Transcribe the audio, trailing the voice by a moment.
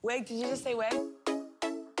Wig, did you just say wig?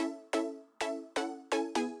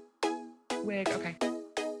 Wig, okay.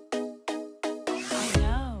 I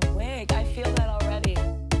know, wig. I feel that already.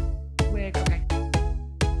 Wig, okay.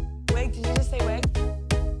 Wig, did you just say wig?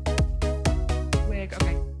 Wig,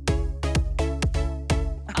 okay.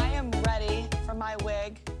 I am ready for my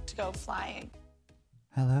wig to go flying.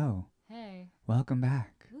 Hello. Hey. Welcome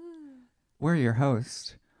back. Woo. We're your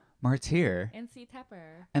host, Martyr. NC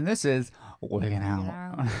Tepper. And this is Wiggin'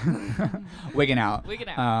 Out. Wiggin' Out. Wiggin'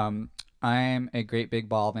 Out. I'm a great big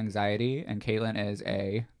ball of anxiety, and Caitlin is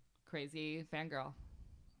a... Crazy fangirl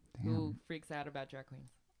Damn. who freaks out about drag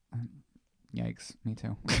queens. Yikes. Me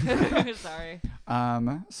too. Sorry.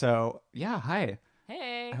 So, yeah, hi.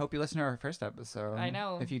 Hey. I hope you listened to our first episode. I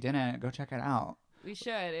know. If you didn't, go check it out. We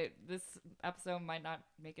should. This episode might not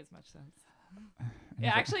make as much sense. And Yeah,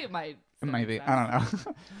 if actually, it might. It might be. Sense. I don't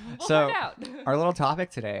know. We'll So, find out. Our little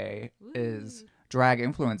topic today is Woo. drag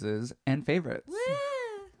influences and favorites. Woo.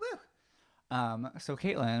 So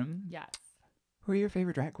Caitlin, Yes. who are your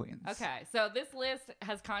favorite drag queens? Okay, so this list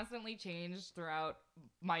has constantly changed throughout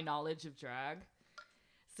my knowledge of drag.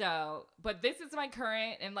 So, but this is my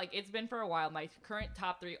current, and like it's been for a while, my current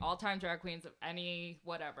top 3 all-time drag queens of any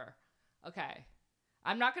whatever. Okay.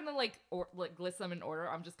 I'm not going to like list them in order.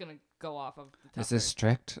 I'm just going to go off of the top This 3. is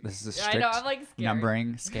strict. This is a strict I know, I'm like scared.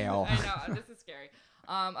 numbering scale. I know, this is scary.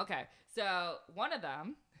 Okay, so one of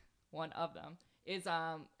them is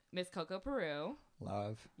Miss Coco Peru.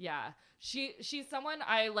 Love. Yeah, she's someone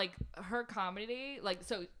I like. Her comedy, like,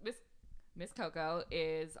 so Miss Coco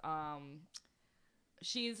is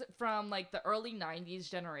she's from like the early 90s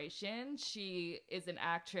generation. She is an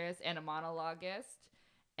actress and a monologuist,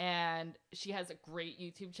 and she has a great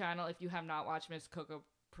YouTube channel. If you have not watched Miss Coco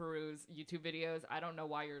Peru's YouTube videos, I don't know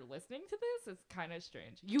why you're listening to this. It's kind of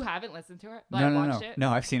strange. You haven't listened to her? No. It? No,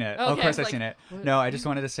 I've seen it. Okay, of course I've like, seen it. what? No, I just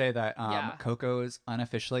wanted to say that Yeah. Coco's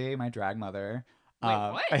unofficially my drag mother. Wait,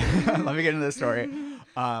 what? Let me get into the story.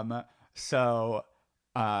 So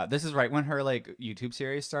this is right when her like YouTube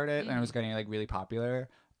series started and it was getting like really popular.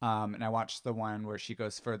 And I watched the one where she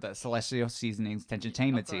goes for the Celestial Seasonings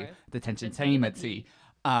Tension-tainment-y. The Tension-tainment-y.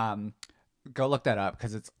 Go look that up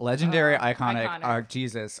because it's legendary, iconic.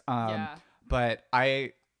 Jesus. Yeah. But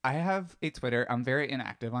I have a Twitter. I'm very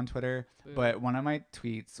inactive on Twitter, but one of my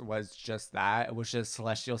tweets was just that. It was just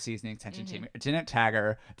Celestial Seasoning Tension-tainment. It didn't tag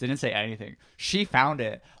her, didn't say anything. She found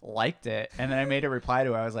it, liked it, and then I made a reply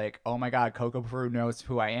to her. I was like, oh my God, Coco Peru knows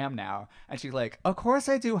who I am now. And she's like, of course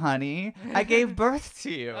I do, honey. I gave birth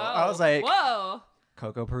to you. I was like, whoa.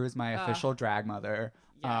 Coco Peru is my official drag mother.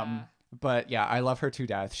 Yeah. But yeah, I love her to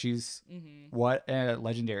death. She's what a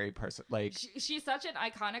legendary person. Like she's such an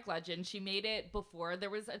iconic legend. She made it before there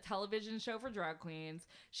was a television show for drag queens.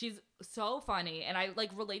 She's so funny, and I like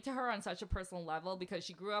relate to her on such a personal level because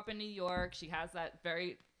she grew up in New York. She has that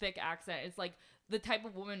very thick accent. It's like the type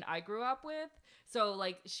of woman I grew up with. So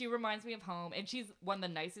like she reminds me of home, and she's one of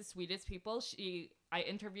the nicest, sweetest people. I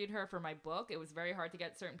interviewed her for my book. It was very hard to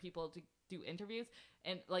get certain people to do interviews,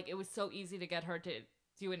 and like it was so easy to get her to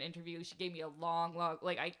do an interview. She gave me a long,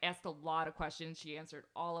 like I asked a lot of questions. She answered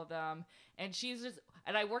all of them. And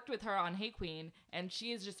and I worked with her on Hey Queen, and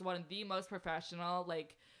she is just one of the most professional.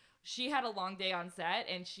 Like she had a long day on set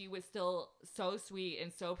and she was still so sweet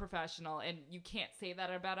and so professional. And you can't say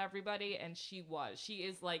that about everybody. And she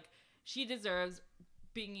is like, she deserves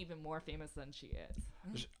being even more famous than she is.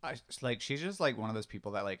 She's just like one of those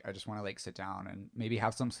people that like, I just want to like sit down and maybe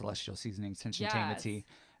have some Celestial Seasonings Tension-tainment-y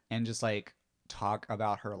and just like talk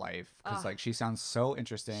about her life because like she sounds so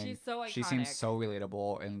interesting. She's so iconic. She seems so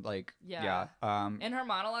relatable and like and her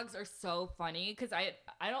monologues are so funny because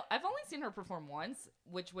I've only seen her perform once,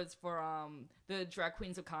 which was for the Drag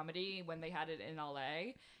Queens of Comedy when they had it in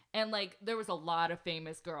LA, and like there was a lot of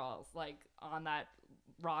famous girls like on that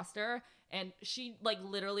roster, and she like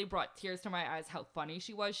literally brought tears to my eyes how funny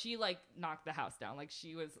she was. She like knocked the house down. Like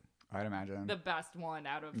she was, I'd imagine, the best one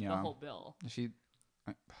out of the whole bill.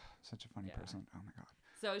 Such a funny person. Oh my God.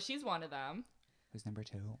 So she's one of them. Who's number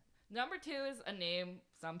 2? Number 2 is a name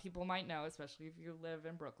some people might know, especially if you live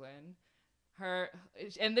in Brooklyn.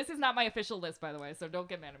 And this is not my official list, by the way, so don't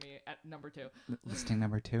get mad at me at number 2. Listing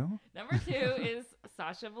number 2? Number 2 is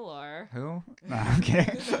Sasha Velour. Who? No, I'm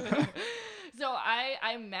kidding. So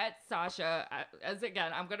I met Sasha, as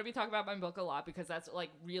again, I'm going to be talking about my book a lot because that's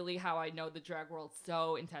like really how I know the drag world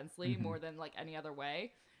so intensely, more than like any other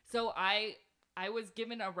way. So I was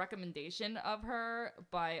given a recommendation of her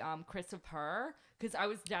by Chris of Her because I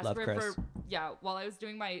was desperate for while I was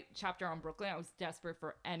doing my chapter on Brooklyn, I was desperate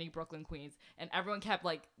for any Brooklyn queens, and everyone kept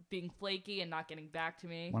like being flaky and not getting back to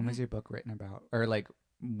me. When was your book written about, or like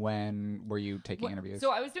when were you taking interviews?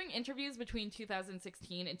 So I was doing interviews between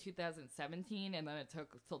 2016 and 2017, and then it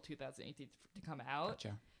took till 2018 to come out.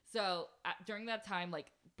 Gotcha. So during that time,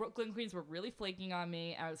 like Brooklyn Queens were really flaking on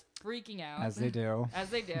me. I was freaking out. As they do. As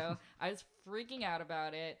they do. I was freaking out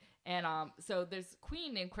about it. And so there's a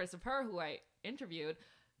queen named Christopher who I interviewed.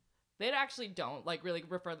 They actually don't like really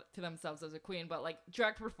refer to themselves as a queen, but like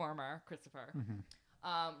drag performer Christopher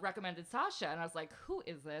recommended Sasha, and I was like, who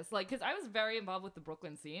is this? Like, because I was very involved with the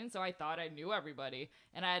Brooklyn scene, so I thought I knew everybody,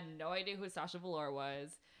 and I had no idea who Sasha Velour was.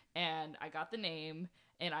 And I got the name,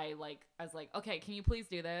 and I was like, okay, can you please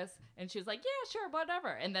do this? And she was like, yeah, sure, whatever.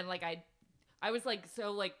 And then like I was like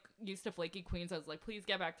so like used to flaky queens. I was like, please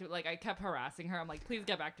get back to me. Like I kept harassing her. I'm like, please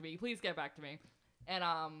get back to me. Please get back to me. And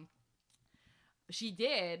she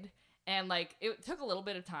did. And like it took a little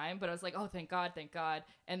bit of time, but I was like, oh, thank God.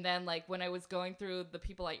 And then like when I was going through the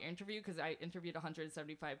people I interviewed, because I interviewed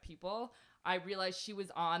 175 people, I realized she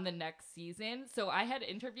was on the next season. So I had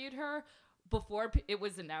interviewed her before it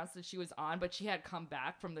was announced that she was on, but she had come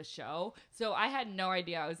back from the show. So I had no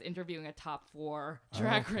idea I was interviewing a top 4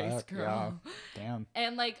 drag race girl. Yeah. Damn.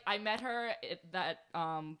 And like I met her that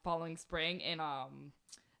following spring in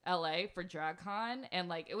LA for DragCon, and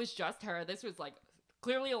like it was just her. This was like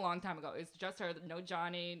clearly a long time ago. It was just her. No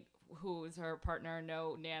Johnny, who was her partner,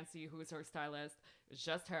 no Nancy, who was her stylist. It was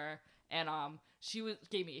just her. And she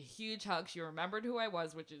gave me a huge hug. She remembered who I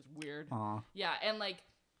was, which is weird. Aww. Yeah, and like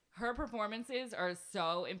her performances are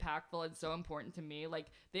so impactful and so important to me. Like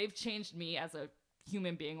they've changed me as a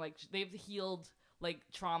human being. Like they've healed like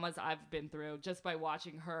traumas I've been through just by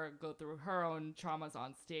watching her go through her own traumas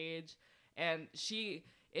on stage. And she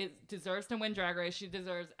deserves to win Drag Race. She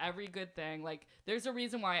deserves every good thing. Like there's a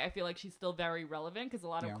reason why I feel like she's still very relevant, because a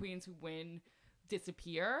lot of queens who win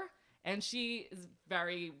disappear, and she is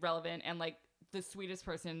very relevant and like the sweetest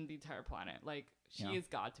person in the entire planet. Like she is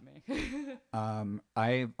God to me.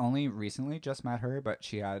 I only recently just met her, but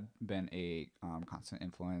she had been a constant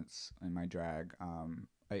influence in my drag.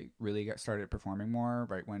 I really started performing more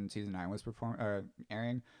right when season 9 was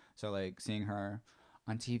airing. So like seeing her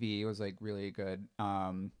on TV was like really good.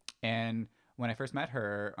 And when I first met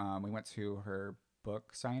her, we went to her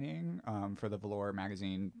book signing for the Velour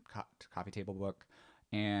magazine coffee table book,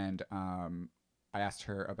 and I asked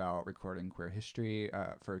her about recording queer history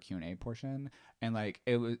for a Q&A portion, and like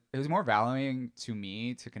it was more valuing to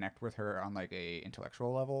me to connect with her on like a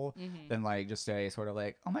intellectual level than like just say sort of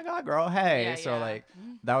like, oh my god girl, hey. Yeah, so like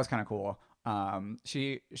that was kind of cool.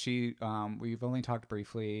 We've only talked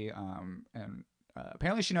briefly, and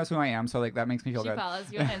apparently she knows who I am, so like that makes me feel good. She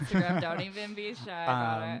follows you on Instagram. Don't even be shy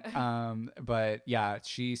about it. But yeah,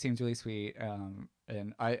 she seems really sweet.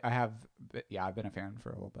 And I've been a fan for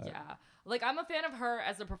a little bit. Yeah, like I'm a fan of her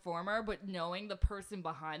as a performer, but knowing the person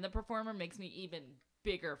behind the performer makes me even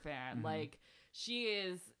bigger fan. Like she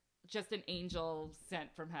is just an angel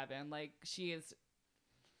sent from heaven. Like she is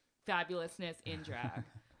fabulousness in drag.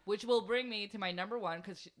 Which will bring me to my number 1,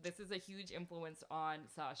 because this is a huge influence on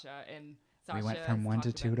Sasha. And Sasha, we went from 1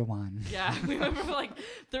 to 2 to 1. Yeah, we went from like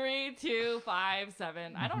 3, 2, 5,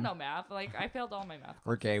 7. I don't know math. Like I failed all my math.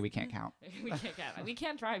 We're gay. We can't count. We can't count. We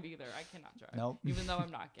can't drive either. I cannot drive. Nope. Even though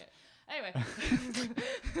I'm not gay. Anyway,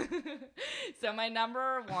 so my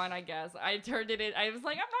number 1, I guess, I turned it in. I was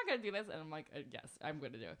like, I'm not gonna do this, and I'm like, yes, I'm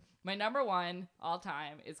gonna do it. My number 1 all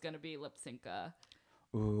time is gonna be Lip Synca.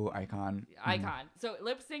 Ooh, icon. Icon. So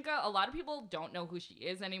Lip Synca, a lot of people don't know who she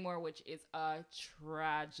is anymore, which is a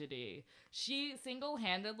tragedy. She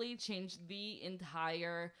single-handedly changed the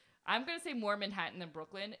entire, I'm going to say more Manhattan than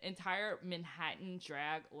Brooklyn, entire Manhattan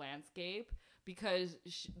drag landscape, because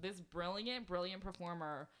this brilliant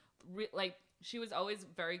performer, like she was always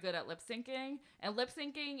very good at lip syncing, and lip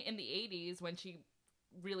syncing in the 80s when she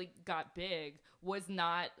really got big was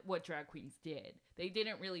not what drag queens did. They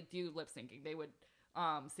didn't really do lip syncing. They would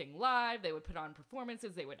sing live, they would put on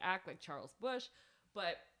performances, they would act like Charles Bush,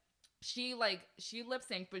 but she lip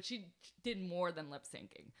synced, but she did more than lip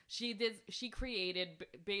syncing. She created,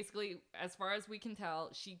 basically, as far as we can tell,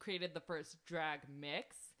 she created the first drag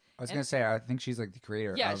mix. I was gonna say, I think she's like the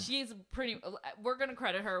creator. Yeah, she's we're gonna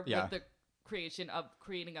credit her with the creation of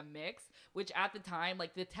creating a mix, which at the time,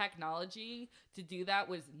 like the technology to do that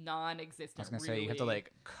was non-existent. I was gonna say, you have to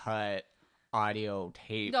like cut audio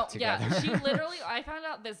tape together. Yeah, she literally, I found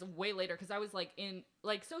out this way later, because I was like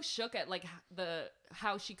so shook at like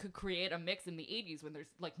how she could create a mix in the 80s when there's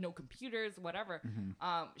like no computers, whatever.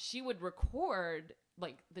 She would record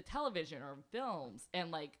like the television or films,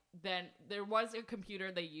 and like then there was a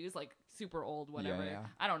computer they used, like super old, whatever. Yeah.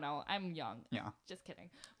 I don't know, I'm young. Yeah, just kidding.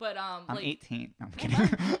 But I'm like, 18. No, I'm kidding.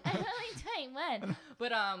 I'm only 21.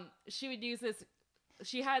 But she would use this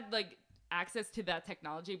she had like access to that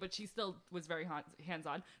technology, but she still was very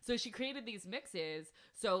hands-on. So she created these mixes.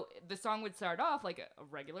 So the song would start off like a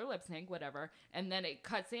regular lip sync, whatever, and then it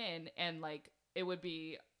cuts in and like it would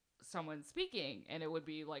be someone speaking, and it would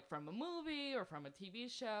be like from a movie or from a TV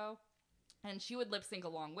show, and she would lip sync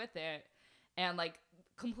along with it, and like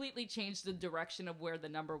completely changed the direction of where the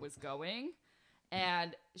number was going,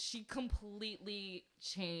 and she completely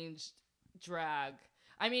changed drag.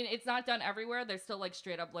 I mean, it's not done everywhere. There's still like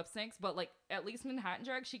straight up lip syncs, but like at least Manhattan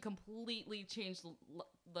Drag, she completely changed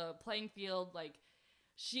the playing field. Like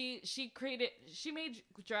she made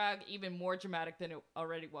drag even more dramatic than it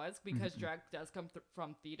already was, because drag does come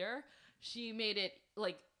from theater. She made it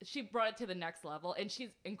like, she brought it to the next level, and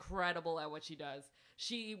she's incredible at what she does.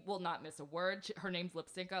 She will not miss a word. Her name's Lip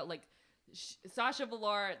Synca. Like Sasha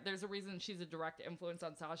Velour, there's a reason she's a direct influence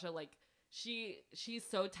on Sasha. Like she's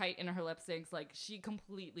so tight in her lip syncs. Like she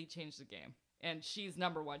completely changed the game, and she's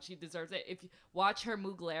number one. She deserves it. If you watch her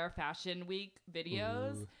Mugler Fashion Week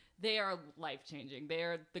videos, they are life changing. They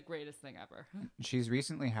are the greatest thing ever. She's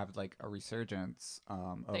recently had like a resurgence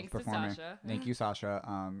of Thanks performing. to Sasha. Thank you,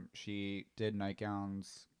 Sasha. She did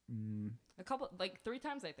nightgowns. A couple, like 3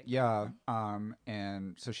 times, I think. Yeah.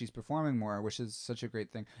 And so she's performing more, which is such a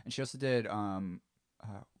great thing. And she also did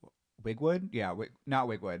Wigwood. Yeah, not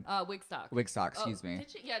Wigwood. Wigstock. Wigstock. Excuse me.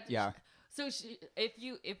 Did she? Yeah. Yeah. So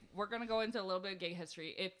if we're gonna go into a little bit of gay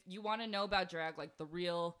history, if you want to know about drag, like the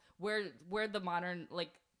real where the modern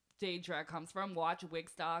like day drag comes from, watch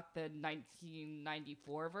Wigstock, the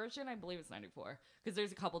 1994 version. I believe it's 94, because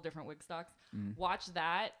there's a couple different Wigstocks. Watch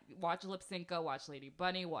that. Watch Lip Synca. Watch Lady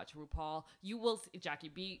Bunny. Watch RuPaul. You will see Jackie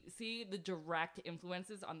B. See the direct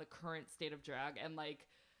influences on the current state of drag, and like,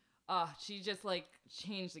 she just like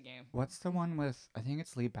changed the game. What's the one with? I think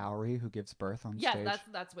it's Lee Bowery who gives birth on Yeah, stage.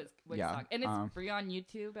 that's Wigstock, Yeah, and it's free on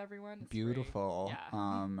YouTube. Everyone, it's beautiful. Free.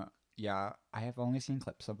 Yeah. Yeah, I have only seen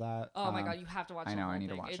clips of that. Oh my god, you have to watch. I the know, whole I need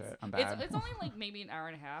to thing. watch It's- it. I'm bad. It's only like maybe an hour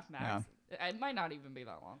and a half max. It might not even be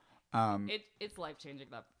that long. It's life changing.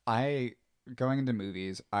 That Going into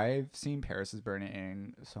movies, I've seen Paris is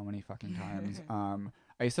Burning so many fucking times.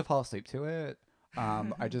 I used to fall asleep to it.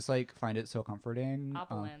 I just like find it so comforting.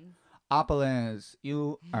 Opulence,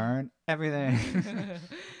 you earn everything.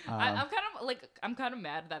 I'm kind of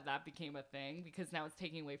mad that became a thing, because now it's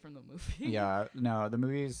taking away from the movie. Yeah, no, the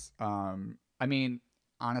movies. I mean,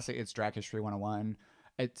 honestly, it's Drag History 101.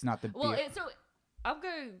 It's not the so I'm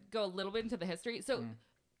gonna go a little bit into the history. So,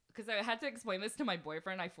 because I had to explain this to my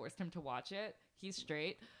boyfriend, I forced him to watch it. He's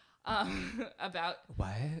straight. About what?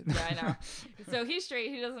 Yeah, I know. So he's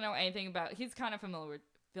straight. He doesn't know anything about. He's kind of familiar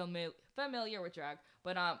with drag,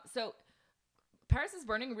 but so Paris is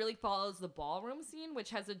Burning really follows the ballroom scene, which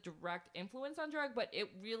has a direct influence on drag, but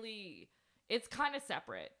it's kind of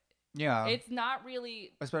separate. Yeah, it's not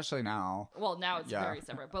really, especially now. Well, now it's very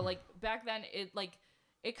separate, but like back then,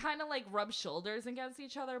 it kind of like rubs shoulders against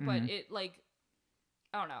each other, but it like,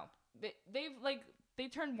 I don't know. They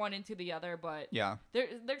turned one into the other, but yeah,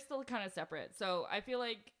 they're still kind of separate. So I feel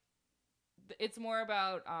like it's more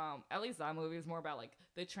about at least that movie is more about like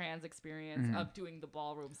the trans experience of doing the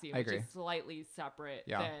ballroom scene, which is slightly separate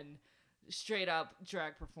than straight up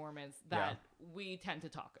drag performance that we tend to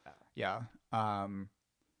talk about. Yeah.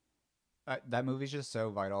 That movie's just so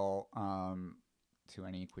vital to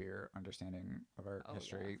any queer understanding of our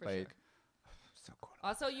history. Yeah, like, so cool.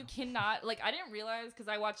 Also, you cannot, like, I didn't realize, because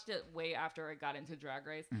I watched it way after I got into Drag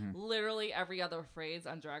Race, literally every other phrase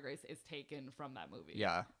on Drag Race is taken from that movie.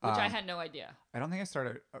 Yeah. Which I had no idea. I don't think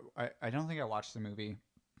I don't think I watched the movie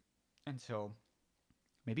until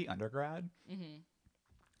maybe undergrad.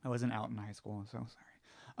 I wasn't out in high school, so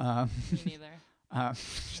sorry. Me neither.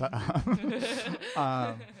 Shut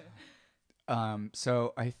up.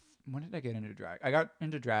 So when did I get into drag? I got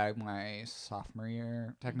into drag my sophomore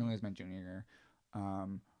year. Technically, it was my junior year.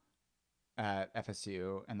 At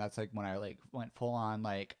FSU, and that's like when I like went full on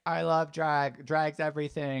like I love drag's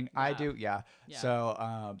everything. I do.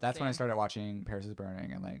 So that's when I started watching Paris is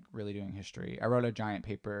Burning and like really doing history. I wrote a giant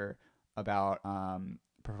paper about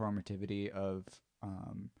performativity of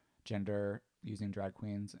gender using drag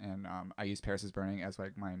queens, and I used Paris is Burning as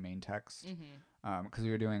like my main text because we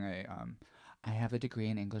were doing I have a degree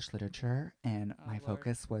in English literature, and my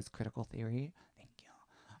focus was critical theory.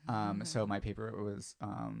 So my paper was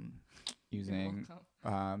using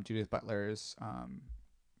Judith Butler's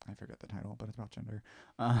I forget the title, but it's about gender.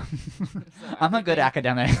 I'm a good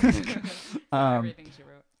academic. Everything she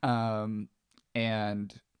wrote.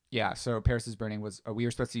 And yeah, so Paris is Burning was we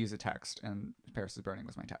were supposed to use a text, and Paris is Burning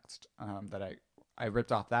was my text that I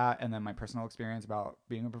ripped off that, and then my personal experience about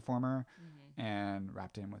being a performer, and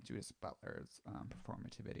wrapped in with Judith Butler's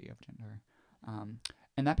performativity of gender.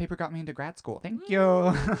 And that paper got me into grad school. Thank you.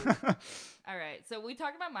 All right. So we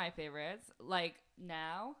talked about my favorites. Like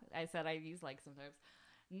now, I said I use like sometimes.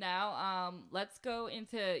 Now, let's go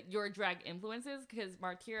into your drag influences because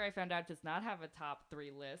Martyr, I found out, does not have a top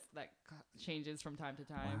 3 list that changes from time to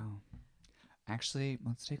time. Wow. Actually,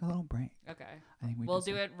 let's take a little break. Okay. I think we'll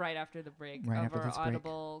do it right after the break. Right of after our this break.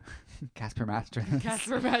 Audible Casper Mattress.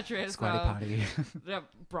 Casper Mattress. Squatty Potty. The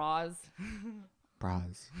bras.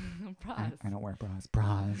 Bras. Bras. I don't wear bras.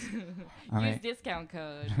 Bras. All Use right. discount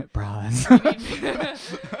code. Bras.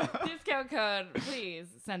 Discount code. Please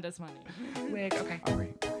send us money. Wig. Okay. All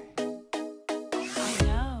right. I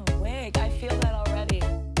know. Wig. I feel that already.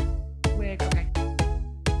 Wig. Okay.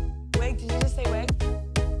 Wig. Did you just say wig?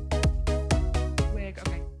 Wig.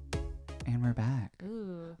 Okay. And we're back.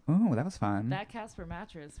 Ooh. Ooh, that was fun. That Casper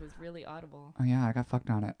Mattress was really audible. Oh yeah, I got fucked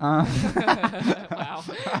on it. Wow.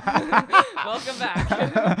 Welcome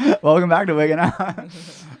back. Welcome back to Wiggin' Out.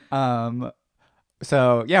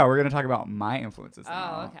 So yeah, we're gonna talk about my influences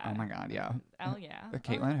now. okay. Oh my god, yeah. Oh, yeah.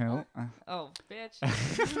 Caitlin, who? Oh, bitch.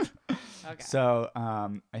 Okay. So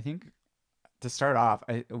I think to start off,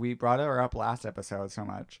 we brought her up last episode so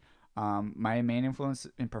much. My main influence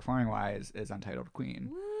in performing wise is Untitled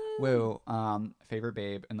Queen. Woo. Favorite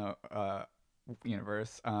babe in the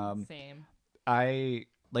universe. Same.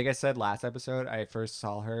 Like I said last episode, I first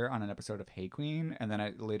saw her on an episode of Hey Queen, and then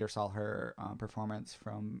I later saw her performance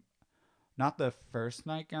from not the first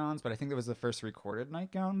Nightgowns, but I think it was the first recorded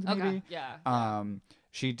Nightgowns, maybe. Okay. Yeah.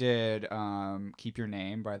 She did Keep Your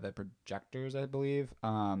Name by the Projectors, I believe.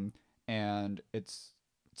 And it's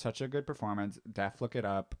such a good performance. Def, look it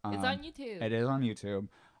up. It's on YouTube. It is on YouTube.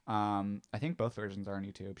 I think both versions are on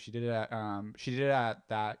YouTube. She did it at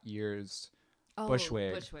that year's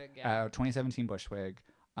Bushwig. Bushwig, yeah. 2017 Bushwig.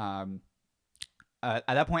 At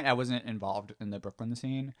that point, I wasn't involved in the Brooklyn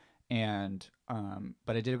scene, and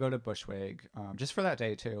but I did go to Bushwig just for that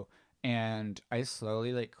day too. And I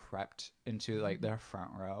slowly like crept into like the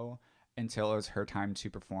front row until it was her time to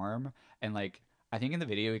perform. And like I think in the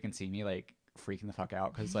video you can see me like freaking the fuck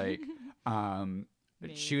out because like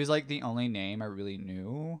she was like the only name I really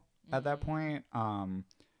knew at that point.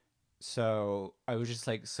 So I was just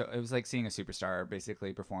like, so it was like seeing a superstar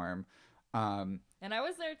basically perform. And I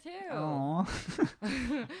was there too.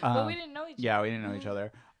 Aww. But we didn't know each other. Yeah, we didn't know each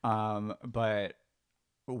other. But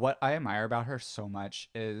what I admire about her so much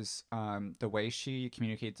is the way she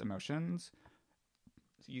communicates emotions.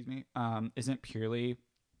 Excuse me. Isn't purely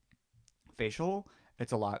facial.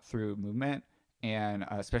 It's a lot through movement and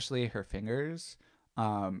especially her fingers.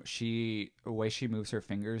 The way she moves her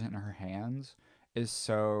fingers and her hands is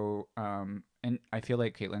so and I feel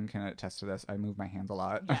like Caitlin can attest to this. I move my hands a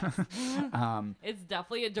lot. Yes. It's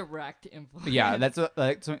definitely a direct influence. Yeah, that's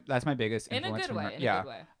my biggest in a influence good from way. her. In Yeah. a good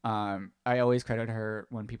way. I always credit her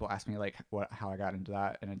when people ask me like how I got into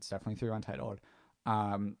that, and it's definitely through Untitled.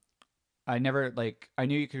 I never I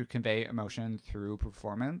knew you could convey emotion through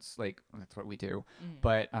performance, like that's what we do,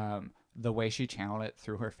 but the way she channeled it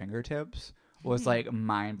through her fingertips was like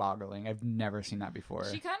mind-boggling. I've never seen that before.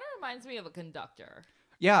 She kind of reminds me of a conductor.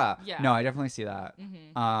 Yeah. Yeah. No, I definitely see that.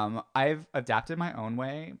 Mm-hmm. I've adapted my own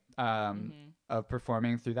way of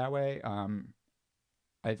performing through that way. I'm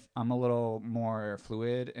a little more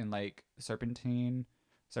fluid and like serpentine,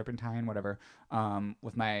 whatever,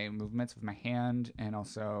 with my movements with my hand and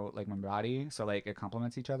also like my body. So like it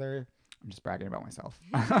complements each other. I'm just bragging about myself.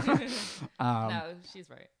 No,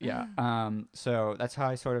 she's right. Yeah. So that's how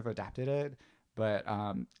I sort of adapted it. But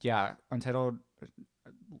yeah, Untitled,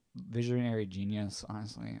 visionary genius,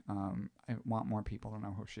 honestly. I want more people to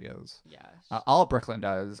know who she is. Yeah. All of Brooklyn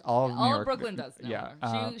does. All of Brooklyn does know Yeah.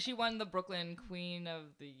 her. She won the Brooklyn Queen of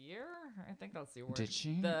the Year. I think that's the award. Did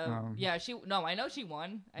she? Yeah, I know she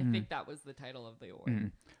won. I think that was the title of the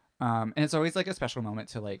award. And it's always like a special moment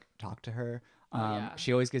to like talk to her. Yeah.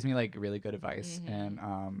 She always gives me like really good advice,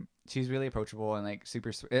 and she's really approachable and like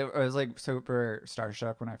super. I was like super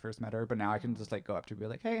starstruck when I first met her, but now I can just like go up to her and be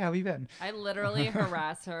like, "Hey, how have you been?" I literally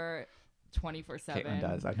harass her 24/7. Caitlin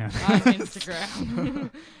does. I know. On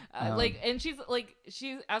Instagram. And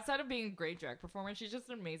she's outside of being a great drag performer, she's just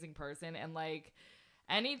an amazing person. And like,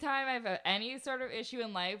 anytime I have any sort of issue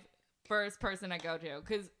in life, first person I go to,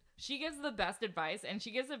 because she gives the best advice, and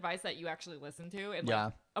she gives advice that you actually listen to and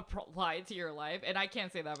like apply it to your life. And I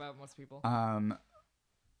can't say that about most people.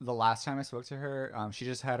 The last time I spoke to her, she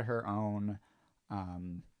just had her own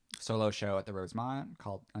solo show at the Rosemont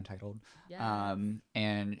called Untitled. Yes.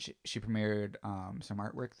 And she premiered some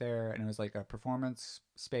artwork there, and it was like a performance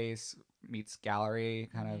space meets gallery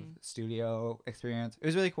kind of studio experience. It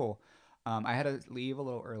was really cool. I had to leave a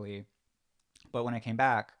little early, but when I came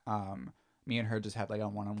back, me and her just had like a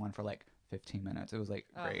one-on-one for like 15 minutes. It was like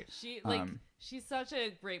great. She's such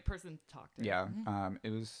a great person to talk to. Yeah. It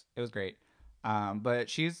was great. But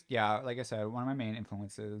she's, yeah, like I said, one of my main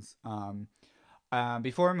influences.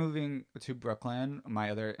 Before moving to Brooklyn,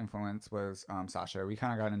 my other influence was Sasha. We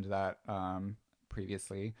kind of got into that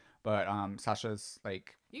previously, but Sasha's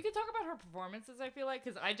like, You could talk about her performances, I feel like,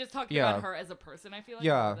 because I just talked Yeah. about her as a person, I feel like,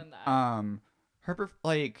 yeah, more than that.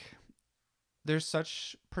 like there's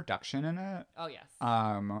such production in it, Oh,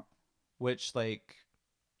 yes. which like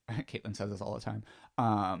Caitlin says this all the time.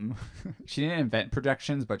 She didn't invent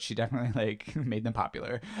projections, but she definitely like made them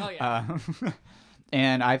popular. Oh, yeah.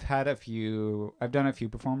 And I've done a few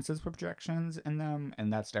performances with projections in them,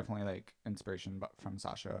 and that's definitely like inspiration from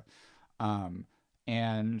Sasha.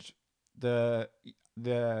 And the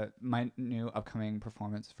my new upcoming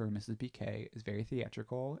performance for Mrs. BK is very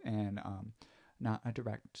theatrical and not a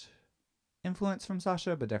direct influence from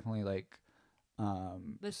Sasha, but definitely like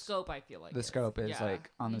The scope, I feel like. the scope is yeah.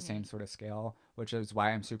 like on the same sort of scale, which is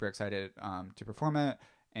why I'm super excited to perform it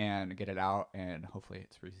and get it out, and hopefully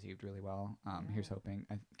it's received really well. Here's hoping.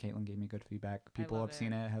 Caitlin gave me good feedback. People love have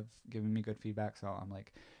seen it. it, have given me good feedback, so I'm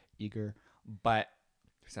like eager. But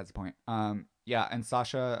besides the point, yeah, and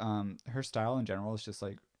Sasha, her style in general is just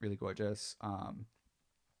like really gorgeous.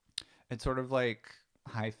 It's sort of like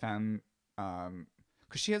high femme, because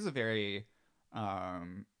she has a very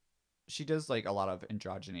she does like a lot of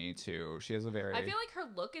androgyny too. She has a very I feel like her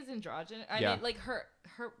look is androgynous. I Yeah. mean, like her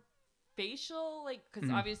facial, like, because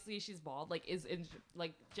Mhm. obviously she's bald, like, is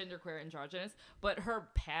like genderqueer androgynous, but her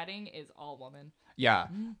padding is all woman. yeah.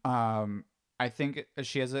 I think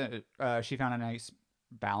she has she found a nice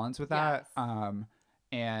balance with that. Yes.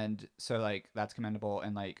 And so like that's commendable,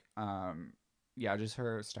 and like yeah, just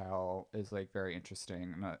her style is like very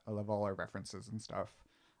interesting, and I love all her references and stuff.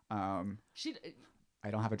 She I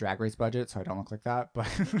don't have a Drag Race budget, so I don't look like that, but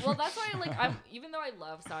Well, that's why, like, even though I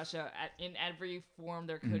love Sasha in every form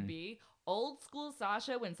there could be, old school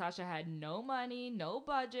Sasha, when Sasha had no money, no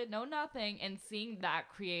budget, no nothing, and seeing that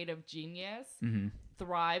creative genius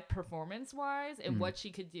thrive performance wise and what she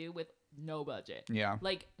could do with no budget. yeah.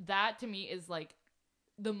 Like, that to me is like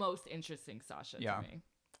the most interesting Sasha Yeah. to me.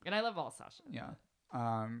 And I love all Sasha.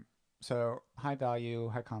 Yeah. So high value,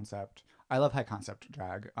 high concept. I love high concept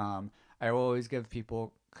drag. I will always give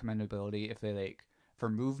people commendability if they like for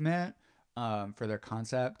movement, for their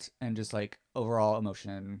concept and just like overall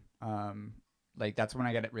emotion. Like that's when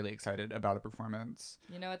I get really excited about a performance.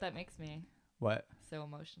 You know what that makes me? What? So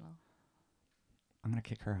emotional. I'm gonna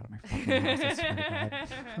kick her out of my fucking house. I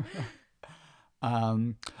swear to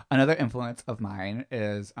God. Another influence of mine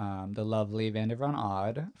is the lovely Vander Von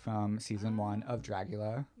Odd from season 1 of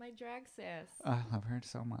Dragula. My drag sis. I love her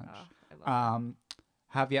so much. Oh, I love her.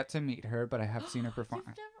 Have yet to meet her, but I have seen her perform.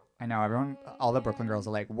 You've never- I know everyone, Oh, all the yeah. Brooklyn girls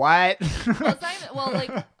are like, "What?" Well,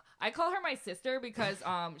 like I call her my sister because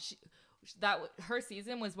her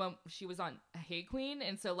season was when she was on Hey Queen,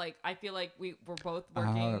 and so like I feel like we were both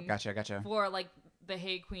working Oh, gotcha. for like the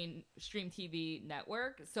Hey Queen Stream TV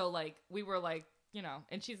network. So like we were like, you know,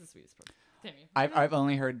 and she's the sweetest person. Timmy. I've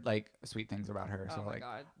only heard like sweet things about her. So Oh my like,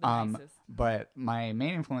 god, the nicest. but my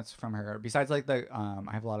main influence from her, besides like the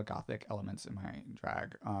I have a lot of gothic elements in my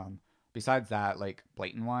drag. Besides that, like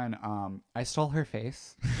blatant one, I stole her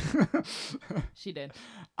face. She did.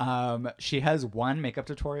 She has one makeup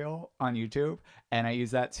tutorial on YouTube, and I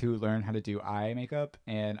use that to learn how to do eye makeup,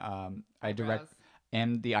 and I direct Eyebrows.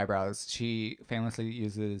 and the eyebrows. She famously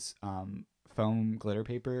uses foam glitter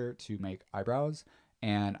paper to make eyebrows,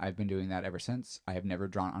 and I've been doing that ever since. I have never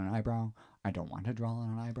drawn on an eyebrow. I don't want to draw on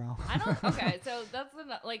an eyebrow. I don't. Okay, so that's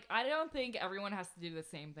like I don't think everyone has to do the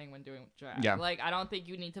same thing when doing drag. Yeah. Like I don't think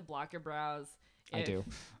you need to block your brows. I do.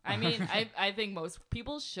 I mean, I think most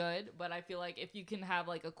people should, but I feel like if you can have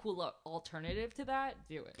like a cool alternative to that,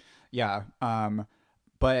 do it. Yeah.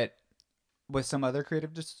 But with some other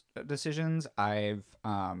creative decisions, I've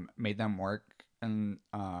made them work in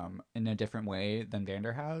a different way than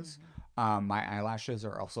Vander has. My eyelashes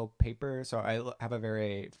are also paper, so I have a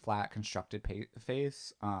very flat, constructed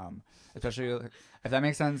face. Especially if that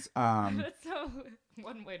makes sense. That's so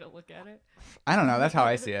one way to look at it. I don't know. That's how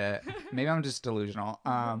I see it. Maybe I'm just delusional.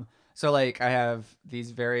 So like I have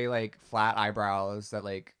these very like flat eyebrows that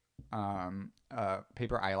like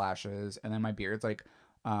paper eyelashes, and then my beard's like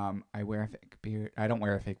I wear a fake beard. I don't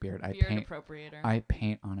wear a fake beard. I Beard paint. appropriator. I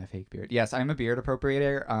paint on a fake beard. Yes, I'm a beard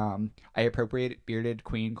appropriator. I appropriate bearded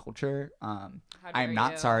queen culture. How dare I'm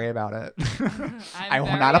not you. sorry about it. I'm I will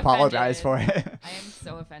very not apologize offended. for it. I am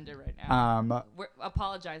so offended right now.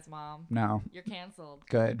 Apologize, Mom. No, You're canceled.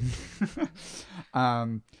 good.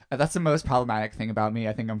 That's the most problematic thing about me.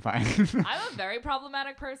 I think I'm fine. I'm a very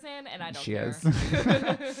problematic person, and I don't She care.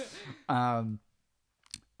 is.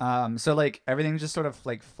 So like everything's just sort of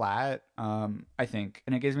like flat, I think,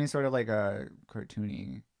 and it gives me sort of like a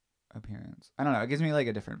cartoony appearance. I don't know. It gives me like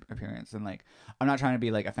a different appearance, and like I'm not trying to be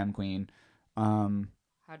like a femme queen.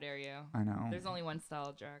 How dare you? I know. There's only one style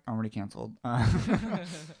of drag. I'm already canceled.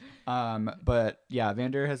 But yeah,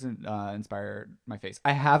 Vander has inspired my face.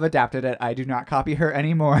 I have adapted it. I do not copy her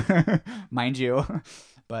anymore, mind you.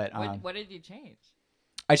 But What did you change?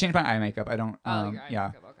 I changed my eye makeup. I don't. Your eye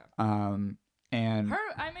Yeah. makeup, okay. And Her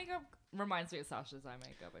eye makeup reminds me of Sasha's eye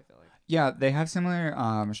makeup, I feel like. yeah, they have similar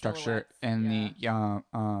structure Silhouettes, in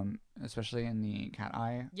the especially in the cat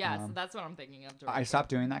eye. Yeah, so that's what I'm thinking of. I directly. stopped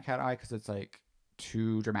doing that cat eye because it's like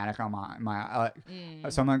too dramatic on my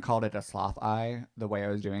Mm. someone called it a sloth eye the way I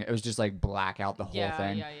was doing it. It was just like black out the whole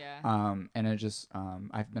thing. Yeah. And it just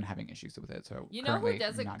I've been having issues with it. So You know who currently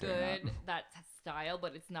does a not doing that. good that style,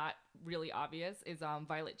 but it's not really obvious, is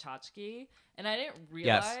Violet Chachki. And I didn't Yes.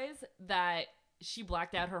 realize that she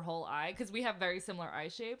blacked out her whole eye because we have very similar eye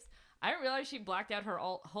shapes. I didn't realize she blacked out her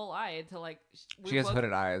whole eye until like She has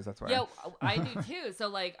hooded eyes. That's why. Yeah, I do too. So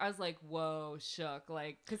like I was like, whoa, shook,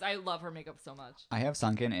 like because I love her makeup so much. I have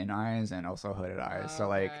sunken in eyes and also hooded eyes. So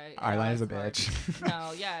like Okay. eyeliner's a it's hard. bitch.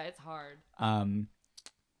 No, yeah, it's hard.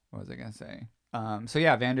 What was I gonna say? So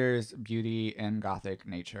yeah, Vander's beauty and gothic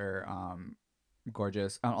nature,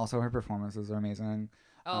 gorgeous. Also, her performances are amazing.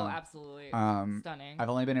 Oh, absolutely, stunning. I've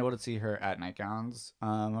only been able to see her at nightgowns,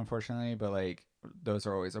 unfortunately, but like those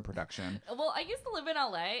are always a production. Well, I used to live in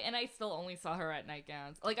LA, and I still only saw her at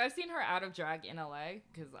nightgowns. Like I've seen her out of drag in LA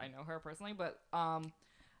because I know her personally, but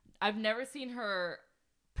I've never seen her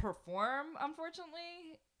perform,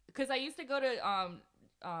 unfortunately, because I used to go to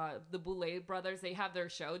the Boulay Brothers. They have their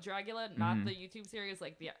show Dragula, not the YouTube series,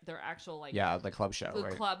 like their actual like the club show, the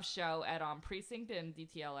right? club show at Precinct in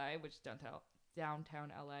DTLA, which is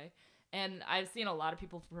downtown LA. And I've seen a lot of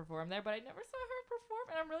people perform there, but I never saw her perform,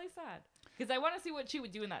 and I'm really sad because I want to see what she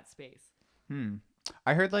would do in that space.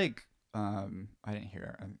 I heard like I didn't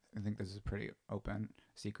hear. I think this is a pretty open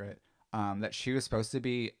secret. That she was supposed to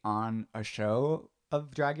be on a show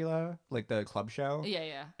of Dragula, like the club show.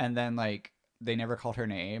 Yeah. And then like they never called her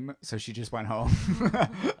name, so she just went home.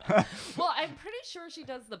 Well, I'm pretty sure she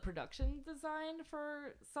does the production design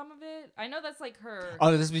for some of it. I know that's like her.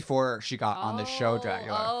 Oh, this is before she got on the show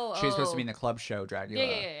Dragula. She was supposed to be in oh. the club show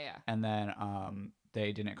Dragula. Yeah. And then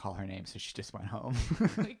they didn't call her name, so she just went home.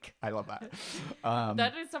 Like, I love that.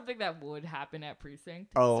 that is something that would happen at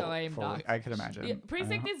Precinct. Oh, so I am fully. not. I could imagine. Yeah,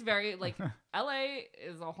 Precinct is very like LA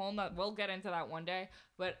is a whole nother. We'll get into that one day,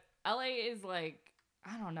 but LA is like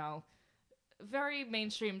I don't know, very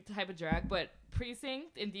mainstream type of drag. But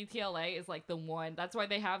Precinct in DTLA is like the one. That's why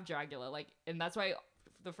they have Dragula. Like, and that's why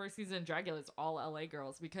the first season of Dragula is all LA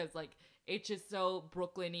girls because like it's just so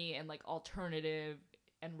Brooklyn-y and like alternative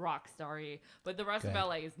and rock starry, but the rest of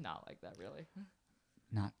LA is not like that really.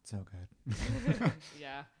 Not so good.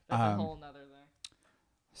 Yeah, that's a whole nother thing.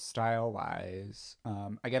 Style wise,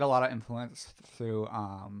 I get a lot of influence through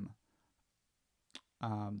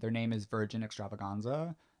their name is Virgin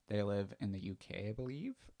Extravaganza. They live in the UK, I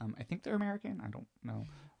believe. I think they're American. I don't know,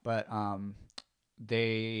 but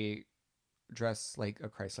they dress like a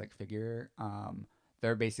Christ-like figure.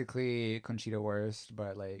 They're basically Conchita Wurst,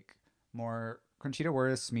 but like more. Conchita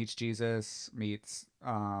Wurst meets Jesus meets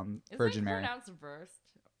Virgin Mary. Is it pronounced Wurst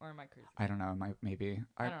or am I crazy? I don't know. Maybe.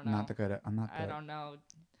 I don't know. Not the good. I'm not. I don't know.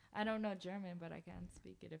 I don't know German, but I can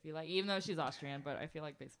speak it if you like. Even though she's Austrian, but I feel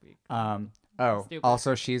like they speak. Oh, stupid.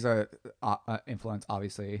 also she's a influence,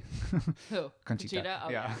 obviously. Who? Conchita. Oh,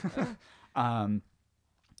 yeah.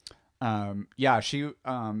 Yeah. She.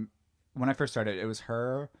 When I first started, it was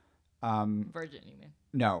her. Virgin, you mean?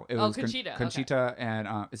 No, it was Conchita. Conchita, and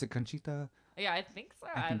is it Conchita? Yeah, I think so.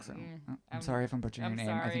 I think so. I'm sorry if I'm butchering your name.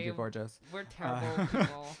 sorry. I think you're gorgeous. We're terrible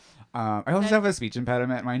people. I also have a speech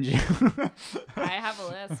impediment, mind you. I have a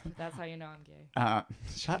lisp. That's how you know I'm gay.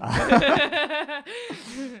 Shut up.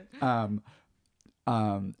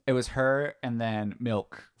 It was her and then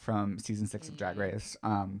Milk from season 6 of Drag Race.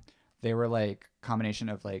 They were like combination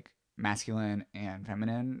of like masculine and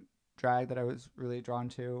feminine drag that I was really drawn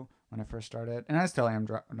to when I first started, and I still am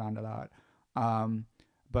drawn to that.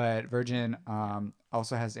 But Virgin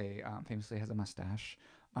also has famously has a mustache.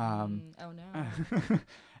 Oh no.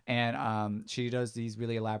 And she does these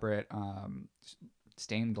really elaborate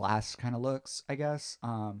stained glass kind of looks, I guess.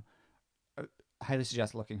 Highly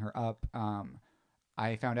suggest looking her up.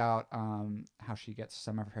 I found out how she gets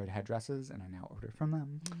some of her headdresses, and I now order from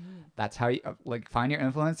them. That's how you like find your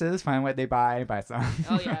influences, find what they buy some.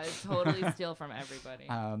 Oh yeah, it's totally steal from everybody.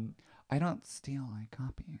 I don't steal, I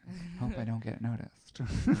copy. Hope I don't get noticed.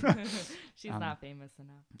 She's not famous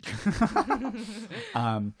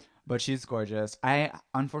enough. But she's gorgeous. I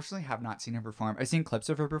unfortunately have not seen her perform. I've seen clips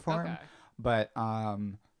of her perform, Okay. but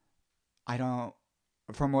I don't.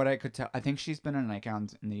 From what I could tell, I think she's been in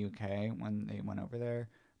Icons in the UK when they went over there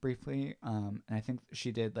briefly. And I think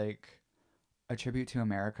she did like a tribute to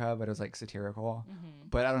America, but it was like satirical.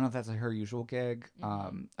 But I don't know if that's like her usual gig.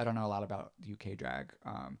 I don't know a lot about UK drag,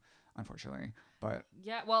 unfortunately. But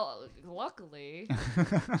Yeah, well, luckily,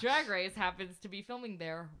 Drag Race happens to be filming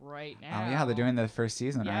there right now. oh yeah, they're doing the first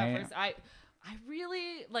season, Yeah, right? I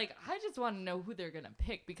really like. I just want to know who they're gonna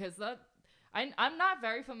pick because I'm not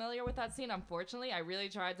very familiar with that scene. Unfortunately, I really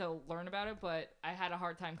tried to learn about it, but I had a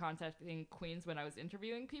hard time contacting queens when I was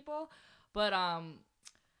interviewing people. But I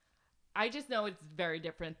just know it's very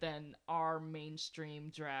different than our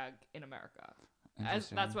mainstream drag in America.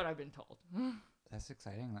 That's what I've been told. That's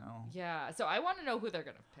exciting though. Yeah, so I want to know who they're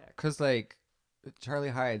gonna pick. Cause like Charlie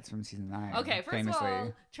Hides from season 9. Okay, first famously. of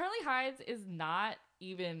all, Charlie Hides is not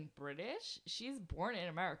even British. She's born in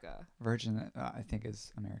America. Virgin, I think,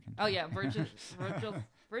 is American. Oh yeah, Virgin is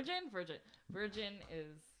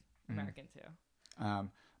American too.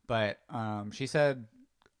 But she said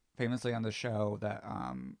famously on the show that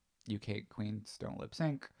UK queens don't lip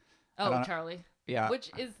sync. Oh, Charlie. Yeah.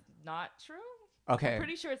 Which is not true. Okay. I'm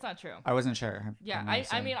pretty sure it's not true. I wasn't sure. Yeah,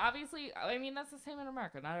 I mean, obviously, that's the same in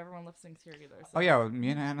America. Not everyone lip syncs here either. So. Oh yeah, me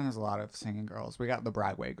and Hannah has a lot of singing girls. We got the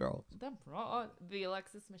Broadway girls. The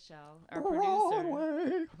Alexis Michelle, our producer.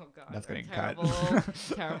 Broadway. Oh god, That's getting terrible, cut.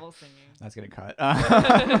 terrible singing. That's getting cut.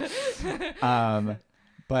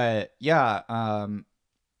 But yeah, I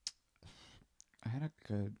had a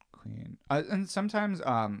good queen, and sometimes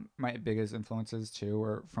my biggest influences too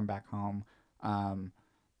were from back home.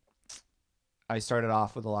 I started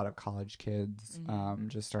off with a lot of college kids,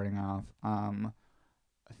 just starting off.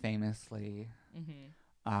 Famously,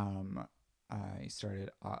 I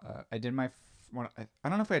started. I did my. I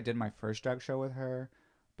don't know if I did my first drag show with her,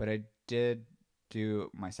 but I did do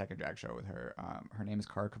my second drag show with her. Her name is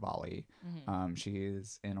Cara Cavalli. She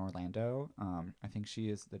is in Orlando. I think she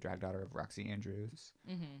is the drag daughter of Roxy Andrews.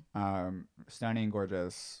 Stunning,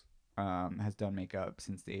 gorgeous. Has done makeup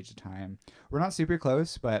since the age of time. We're not super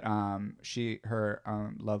close, but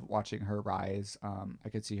love watching her rise. I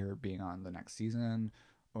could see her being on the next season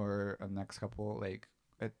or the next couple. Like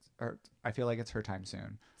I feel like it's her time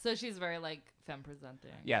soon. So she's very like femme presenting.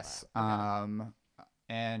 Yes. Okay.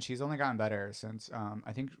 And she's only gotten better since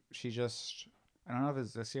I think she just I don't know if it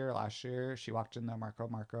was this year or last year. She walked in the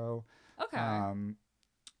Marco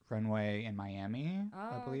runway in Miami,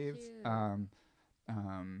 I believe. Cute.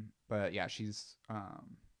 But yeah, she's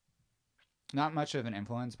not much of an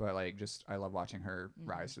influence, but like just I love watching her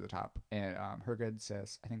rise to the top. And her good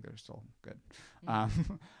sis, I think they're still good.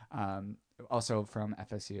 Also from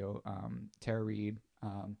FSU, Tara Reid.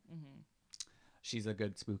 She's a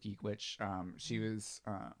good spooky witch. She was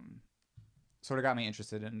sort of got me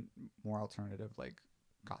interested in more alternative like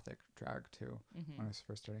gothic drag too when I was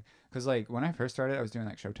first starting. Because like when I first started, I was doing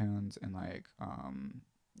like show tunes and like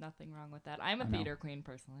Nothing wrong with that. I'm a theater queen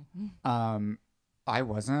personally. I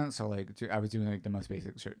wasn't, so like I was doing like the most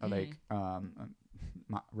basic shit, like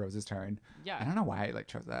Rose's Turn. Yeah. I don't know why I like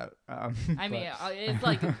chose that. I mean, it's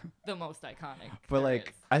like the most iconic. But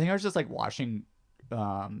like I think I was just like watching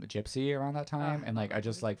Gypsy around that time, and like I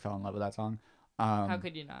just like fell in love with that song. How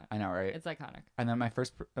could you not? I know, right? It's iconic. And then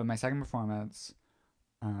my second performance,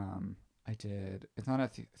 I did. It's not a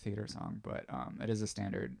theater song, but it is a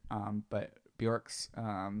standard. But Bjork's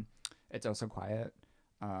 "It's Oh So Quiet,"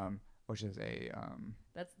 which is a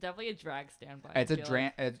That's definitely a drag standby.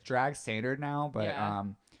 it's drag standard now, but Yeah.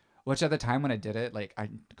 Which at the time when I did it, like I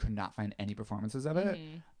could not find any performances of it.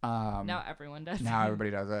 Now everyone does. Now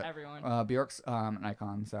everybody does it. Everyone. Bjork's an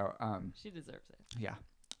icon, so She deserves it. yeah.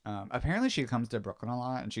 Apparently she comes to Brooklyn a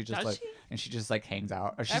lot, and she just she just like hangs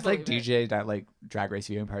out. She's like believe DJ'd at like drag race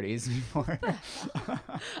viewing parties before.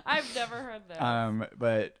 I've never heard that.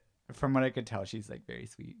 But from what I could tell, she's like very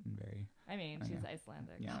sweet and very. I mean, she's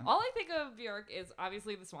Icelandic. Yeah. All I think of Björk is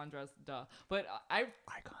obviously the swan dress, duh. But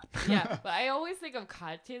Icon. yeah, but I always think of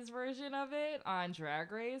Katya's version of it on Drag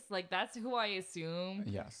Race. Like that's who I assume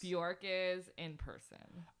Yes. Björk is in person.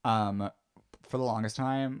 for the longest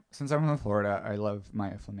time, since I'm from Florida, I love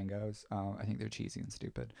my flamingos. I think they're cheesy and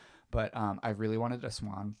stupid, but I really wanted a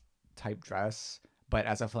swan type dress, but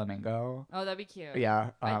as a flamingo. Oh, that'd be cute.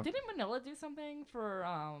 Yeah. Didn't Manila do something for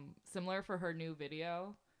similar for her new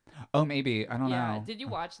video? Oh, maybe, I don't Yeah. know. Did you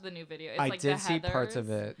watch the new video? It's I like did the see parts of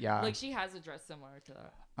Heathers. it. Yeah. Like she has a dress similar to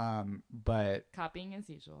that. But Copying as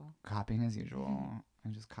usual. copying as usual. I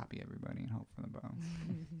just copy everybody and hope for the best.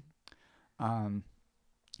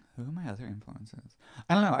 Who are my other influences?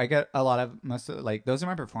 I don't know. I get a lot of most of like those are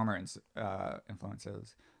my performance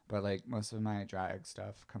influences, but like most of my drag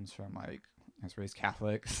stuff comes from like I was raised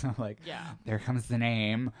Catholic, so like Yeah. there comes the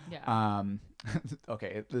name. Yeah.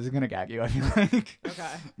 Okay, this is gonna gag you. I feel like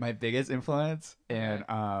Okay. my biggest influence Okay.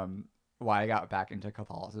 and why I got back into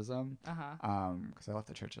Catholicism Uh-huh. because I left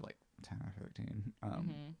the church at like 10 or 13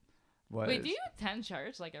 Mhm. was Wait, do you attend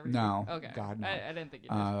church like every No. week? Okay. God, no. I didn't think you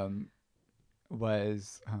did.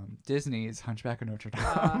 Was Disney's Hunchback of Notre Dame.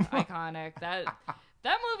 Iconic.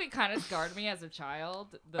 That movie kind of scarred me as a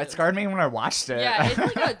child. It scarred me when I watched it. Yeah,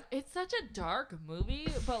 it's like it's such a dark movie,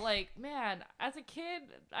 but like, man, as a kid,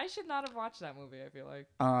 I should not have watched that movie, I feel like.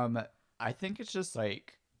 I think it's just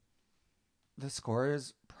like the score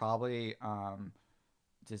is probably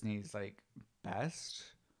Disney's like best,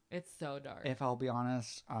 It's so dark. if I'll be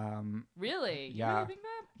honest. Really? You yeah. really think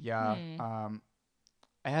that? Yeah.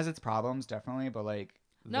 It has its problems definitely, but like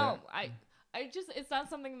No, I just it's not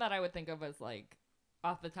something that I would think of as like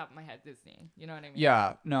off the top of my head Disney. You know what I mean?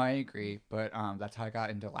 Yeah, no, I agree, but that's how I got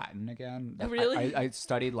into Latin again. Really? I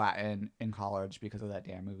studied Latin in college because of that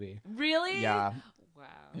damn movie. Really? Yeah. Wow.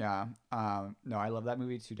 Yeah. No, I love that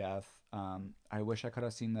movie to death. I wish I could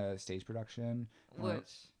have seen the stage production.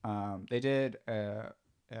 Which? They did a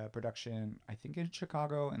production, I think, in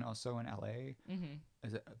Chicago and also in LA. Mm-hmm.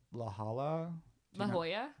 Is it La Jolla? La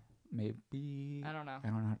Jolla? Maybe. I don't know. I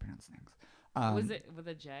don't know how to pronounce things. Was it with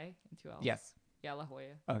a J and two L's? Yes. Yeah, La Jolla.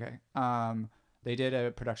 Okay. They did a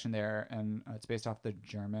production there, and it's based off the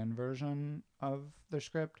German version of their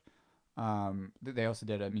script. They also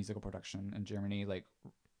did a musical production in Germany, like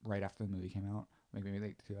right after the movie came out, like maybe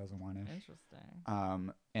like 2001ish.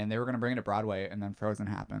 Interesting. And they were gonna bring it to Broadway, and then Frozen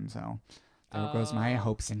happened, so there goes my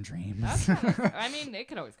hopes and dreams. That's kinda, I mean, it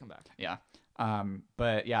could always come back. Yeah.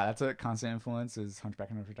 But yeah, that's a constant influence is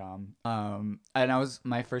Hunchback of Notre Dame. And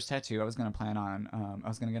my first tattoo I was gonna plan on, I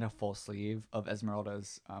was gonna get a full sleeve of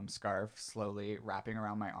Esmeralda's scarf slowly wrapping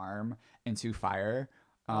around my arm into fire.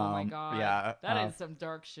 Oh my god. Yeah. That is some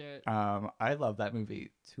dark shit. I love that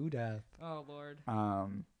movie to death. Oh lord.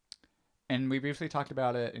 And we briefly talked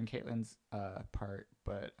about it in Caitlin's part,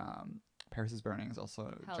 but Paris is Burning is also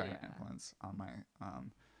a Hell giant yeah. influence on my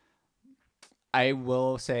I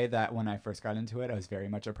will say that when I first got into it, I was very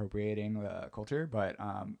much appropriating the culture, but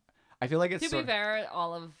I feel like it's To be fair,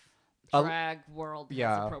 all of A- drag world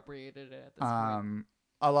yeah. has appropriated it at this point.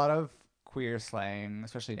 a lot of queer slang,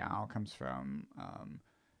 especially now, comes from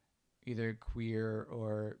either queer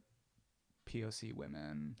or POC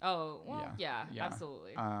women. Oh, well, yeah, yeah, yeah.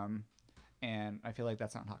 absolutely. And I feel like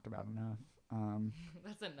that's not talked about enough.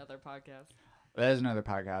 That's another podcast. That is another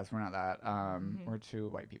podcast. We're not that. We're two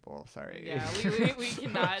white people. Sorry. Yeah, we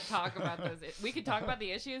cannot talk about those. We can talk about the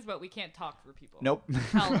issues, but we can't talk for people. Nope.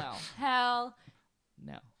 Hell no. Hell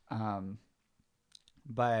no.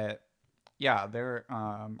 But yeah, they're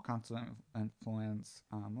constant influence.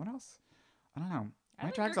 What else? I don't know. I My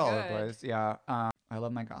think tracks you're all over the good. place. Yeah. I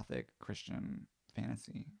love my gothic Christian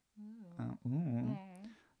fantasy. Mm.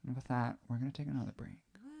 And with that, we're gonna take another break.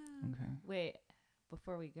 Woo. Okay. Wait,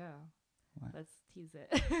 before we go, What? let's tease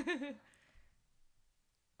it.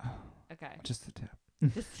 Okay. Just the tip.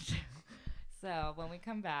 Just- so when we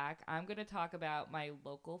come back, I'm going to talk about my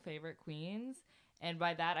local favorite queens. And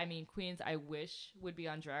by that, I mean queens I wish would be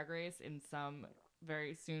on Drag Race in some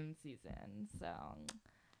very soon season. So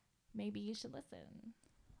maybe you should listen.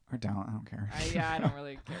 Or don't. I don't care. I don't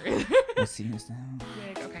really care. We'll see you soon.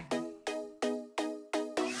 Wig, okay.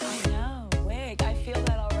 I know. Wig, I feel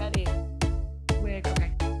that already. Wig,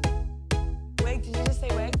 okay. Wig, did you just say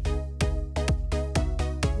wig?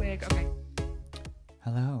 Wig, okay.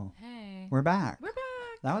 Hello. Hey. We're back. We're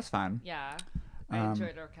back. That was fun. Yeah. I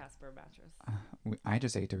enjoyed our Casper mattress. I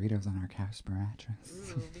just ate Doritos on our Casper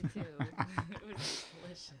mattress. Ooh, me too. It was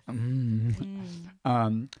delicious.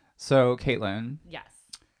 So Caitlin, Yes.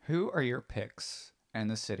 who are your picks in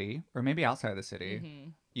the city, or maybe outside the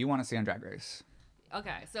city, you want to see on Drag Race?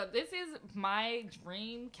 Okay, so this is my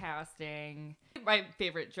dream casting. My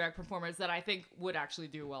favorite drag performers that I think would actually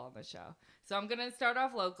do well on the show. So I'm going to start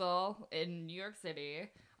off local in New York City.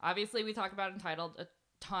 Obviously, we talk about Entitled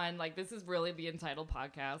ton. Like, this is really the Entitled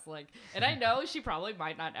podcast. Like, and I know she probably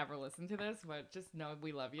might not ever listen to this, but just know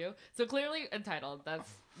we love you. So clearly, Entitled.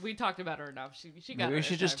 We talked about her enough. She got. Maybe it we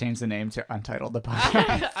should this just time. change the name to Untitled the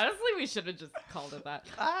podcast. Honestly, we should have just called it that.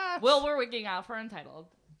 Ah. Will, we're wigging out for Entitled.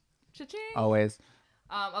 Cha-ching. Always.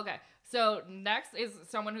 Okay, so next is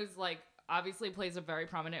someone who's like obviously plays a very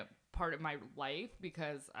prominent part of my life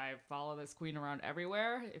because I follow this queen around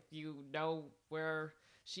everywhere. If you know where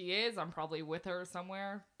she is, I'm probably with her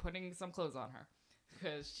somewhere putting some clothes on her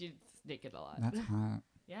because she's naked a lot. That's hot.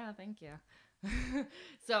 Yeah, thank you.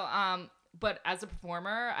 So, but as a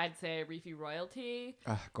performer, I'd say Reefy Royalty.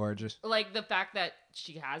 Ugh, gorgeous. Like, the fact that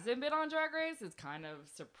she hasn't been on Drag Race is kind of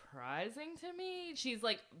surprising to me. She's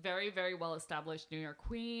like very, very well established New York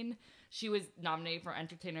queen. She was nominated for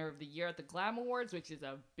Entertainer of the Year at the Glam Awards, which is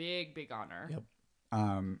a big, big honor. Yep.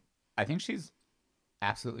 I think she's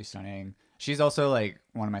absolutely stunning. She's also like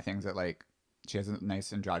one of my things that like she has a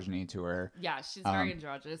nice androgyny to her. Yeah, she's very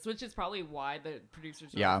androgynous, which is probably why the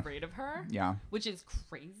producers are afraid of her. Yeah. Which is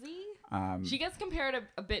crazy. She She gets compared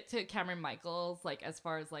a bit to Cameron Michaels, like as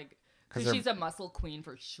far as like, 'Cause because she's a muscle queen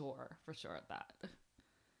for sure at that.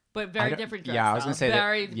 But very don't- different drag yeah, style. I was gonna say that-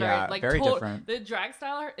 very, yeah, like very different. The drag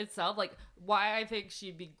style itself, like why I think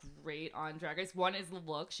she'd be great on Drag Race. One is the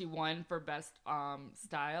look. She won for best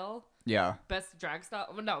style, Yeah. best drag style.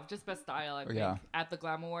 Well, no, just best style. I think Yeah. at the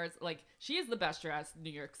Glam Awards. Like she is the best dressed New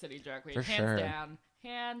York City drag queen, For hands sure. down,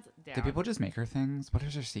 hands down. Do people just make her things? What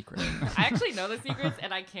is her secret? I actually know the secrets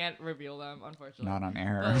and I can't reveal them, unfortunately. Not on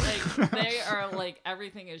air. But like they are like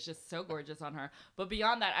everything is just so gorgeous on her. But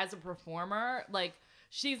beyond that, as a performer, like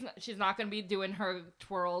she's not gonna be doing her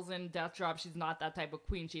twirls and death drops. She's not that type of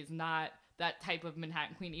queen. She's not that type of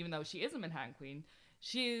Manhattan queen, even though she is a Manhattan queen.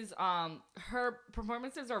 She's her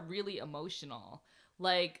performances are really emotional.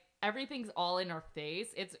 Like everything's all in her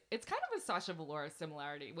face. It's kind of a Sasha Velour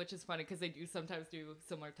similarity, which is funny because they do sometimes do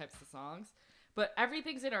similar types of songs. But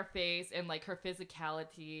everything's in her face and like her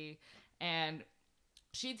physicality, and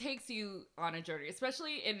she takes you on a journey,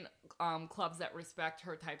 especially in clubs that respect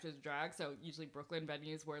her types of drag. So usually Brooklyn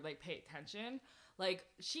venues where they pay attention. Like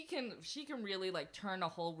she can really like turn a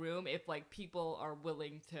whole room if like people are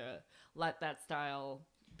willing to let that style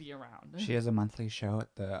be around. She has a monthly show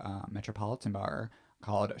at the Metropolitan Bar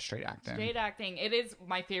called Straight Acting. Straight Acting. It is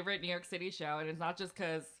my favorite New York City show, and it's not just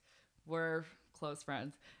because we're close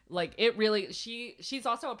friends. Like it really, she's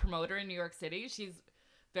also a promoter in New York City. She's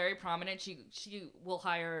very prominent. She will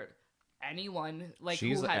hire anyone like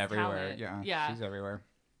She's who has everywhere. talent. Yeah. She's everywhere.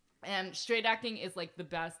 And Straight Acting is like the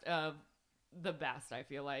best of the best, I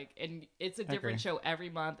feel like. And it's a different agree. show every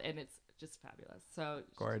month, and it's just fabulous. So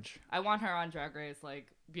Gorge. I want her on Drag Race, like,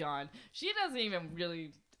 beyond. She doesn't even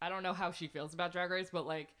really, I don't know how she feels about Drag Race, but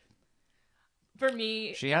like, for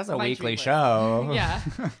me, She has a my weekly dream list. show. Yeah.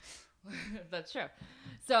 That's true.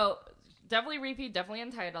 So definitely Repeat, definitely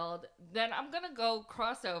Entitled. Then I'm gonna go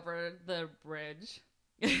cross over the bridge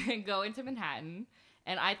and go into Manhattan.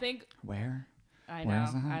 And I think Where? I Where know.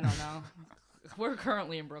 is that? I don't know. We're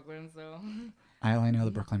currently in Brooklyn, so I only know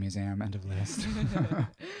the Brooklyn Museum. End of list.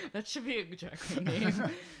 that should be a drag queen name.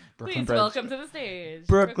 Brooklyn Please Bridge. welcome to the stage,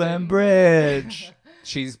 Brooklyn Bridge.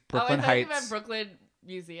 She's Brooklyn oh, I thought you meant Heights. Brooklyn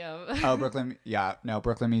Museum. Oh, Brooklyn. Yeah, no,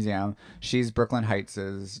 Brooklyn Museum. She's Brooklyn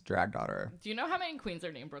Heights' drag daughter. Do you know how many queens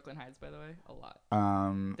are named Brooklyn Heights? By the way, a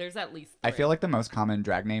lot. There's at least 3. I feel like the most common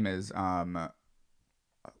drag name is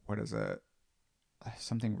what is it?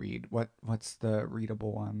 Something Reed. What's the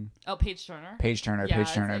readable one? Oh, Paige Turner. Page Turner. Yeah,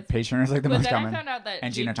 Page Turner. it's- Page Turner's like the But most then common. I found out that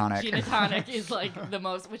And Gina Tonic. Gina Tonic is like the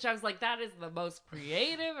most, which I was like, that is the most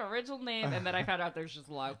creative original name. And then I found out there's just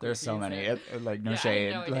a lot of There's so queens many. there. Like no Yeah, I had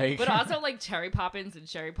shade. no idea. Like But also like Cherry Poppins and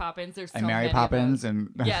Sherry Poppins. There's so and Mary many of Poppins those.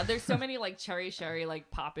 and Yeah, there's so many like Cherry Sherry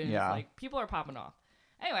like Poppins. Yeah. Like people are popping off.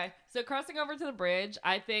 Anyway, so crossing over to the bridge,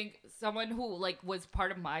 I think someone who like was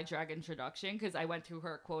part of my drag introduction because I went to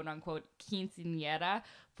her quote unquote quinceañera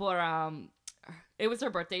for it was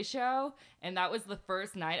her birthday show, and that was the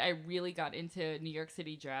first night I really got into New York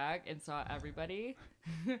City drag and saw everybody.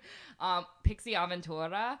 Pixie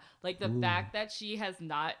Aventura, like the fact that she has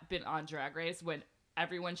not been on Drag Race when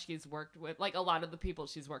everyone she's worked with, like a lot of the people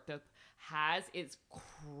she's worked with has, is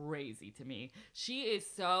crazy to me. She is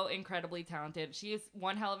so incredibly talented. She is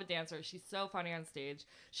one hell of a dancer. She's so funny on stage.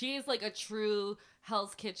 She is like a true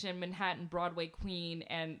Hell's Kitchen Manhattan Broadway queen,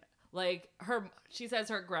 and like she says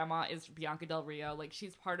her grandma is Bianca Del Rio. Like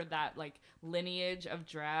she's part of that like lineage of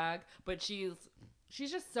drag, but she's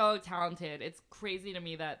just so talented. It's crazy to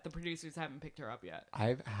me that the producers haven't picked her up yet.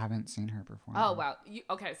 I haven't seen her perform. Oh, wow.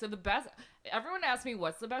 Okay, so the best... Everyone asks me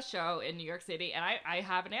what's the best show in New York City, and I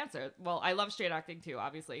have an answer. Well, I love Straight Acting, too,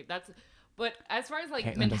 obviously. That's But as far as like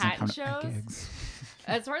Caitlin doesn't Manhattan come to shows, gigs.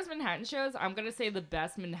 as far as Manhattan shows, I'm gonna say the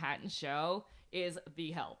best Manhattan show is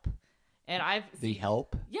The Help, and I've The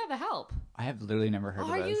Help? yeah, The Help. I have literally never heard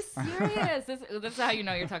Are of you this. serious? This is how you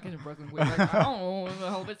know you're talking to Brooklyn Queen. Like, I don't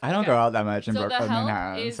know. I don't Okay. go out that much in So The Brooklyn, Help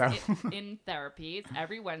Manhattan. is So in therapy. It's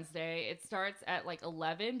every Wednesday. It starts at like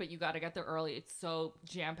 11, but you got to get there early. It's so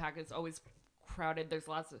jam packed. It's always crowded. There's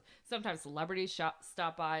lots of sometimes celebrities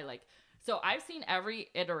stop by. Like, so I've seen every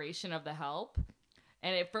iteration of The Help,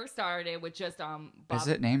 and it first started with just Bob. is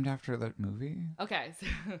it named after the movie? Okay, so,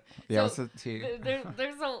 Yeah, so what's the T?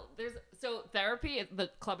 so therapy. The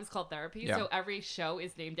club is called Therapy. Yeah. So every show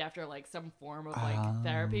is named after like some form of like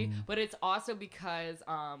therapy. But it's also because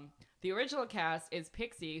the original cast is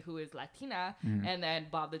Pixie, who is Latina, and then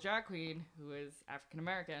Bob the drag queen, who is African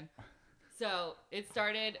American. So it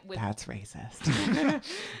started with. That's racist.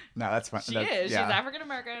 No, that's fine. She That's, is. yeah. She's African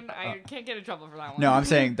American. I can't get in trouble for that one. No, I'm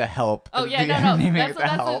saying The Help. Oh yeah, The no. naming That's it The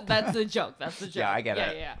Help. that's the joke. That's the joke. Yeah, I get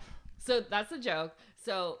it. Yeah. So that's the joke.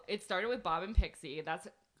 So it started with Bob and Pixie.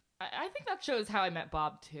 I think that shows how I met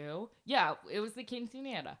Bob too. Yeah, it was the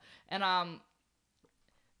quinceañera, and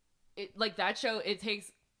it like that show.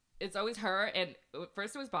 It's always her, and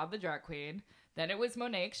first it was Bob the drag queen. Then it was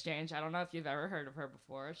Monet Exchange. I don't know if you've ever heard of her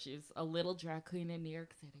before. She's a little drag queen in New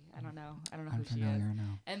York City. I don't know I'm who she is. familiar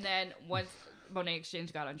now. And then once Monet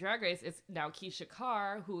Exchange got on Drag Race, it's now Keisha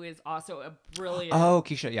Carr, who is also a brilliant, Oh,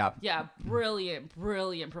 Keisha, yeah. brilliant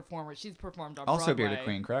performer. She's performed on Also Broadway. Bearded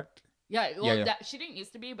Queen, correct? Yeah, well, Yeah. That, she didn't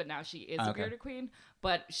used to be, but now she is a Okay. Bearded Queen.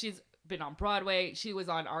 But she's been on Broadway. She was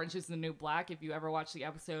on Orange is the New Black. If you ever watch the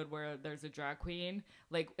episode where there's a drag queen,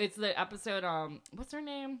 like it's the episode. What's her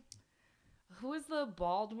name? Who is the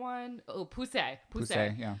bald one? Oh, Poussey.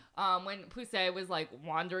 Poussey, yeah. When Poussey was like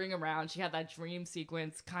wandering around, she had that dream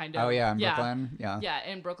sequence kind of. Oh, yeah, in Brooklyn? Yeah. Yeah,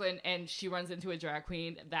 in Brooklyn, and she runs into a drag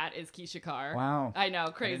queen. That is Keisha Carr. Wow. I know,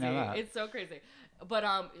 crazy. know that. It's so crazy. But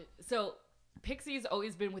so Pixie's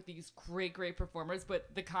always been with these great performers,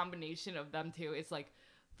 but the combination of them two, it's like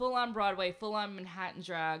full on Broadway, full on Manhattan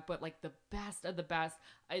drag, but like the best of the best.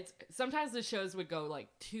 It's sometimes the shows would go like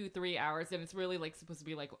 2-3 hours, and it's really like supposed to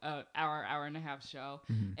be like an hour and a half show,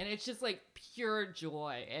 and it's just like pure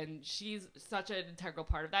joy. And she's such an integral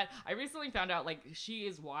part of that. I recently found out like she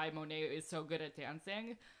is why Monet is so good at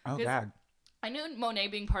dancing. Oh, 'Cause God. I knew Monet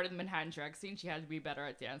being part of the Manhattan drag scene, she had to be better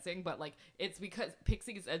at dancing, but like it's because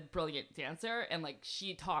Pixie's a brilliant dancer, and like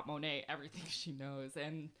she taught Monet everything she knows,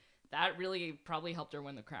 and that really probably helped her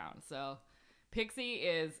win the crown. So Pixie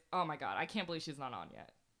is, oh my God, I can't believe she's not on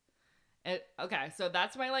yet. Okay, so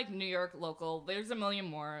that's my like New York local. There's a million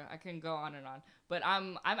more. I can go on and on, but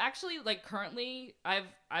I'm actually like currently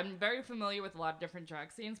I'm very familiar with a lot of different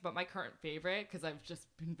drag scenes, but my current favorite, because I've just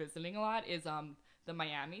been visiting a lot, is the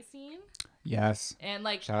Miami scene. Yes. And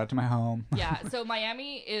like Shout out to my home. yeah, so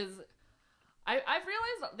Miami is. I've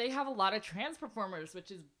realized they have a lot of trans performers,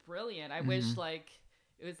 which is brilliant. I wish like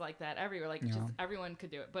it was like that everywhere, like just everyone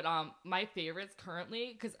could do it. But my favorites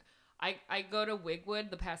currently, because I go to Wigwood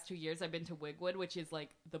the past 2 years. I've been to Wigwood, which is like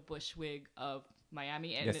the Bushwig of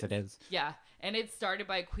Miami. And Yes, it is. Yeah, and it's started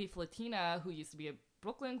by Queef Latina, who used to be a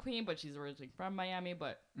Brooklyn queen, but she's originally from Miami.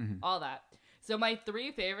 But all that. So my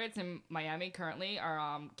three favorites in Miami currently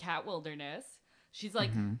are Cat Wilderness. She's like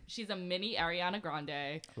she's a mini Ariana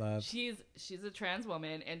Grande. Love. She's a trans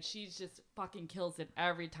woman, and she just fucking kills it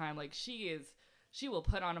every time. Like she will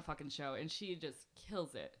put on a fucking show, and she just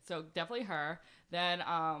kills it. So definitely her. Then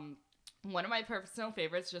one of my personal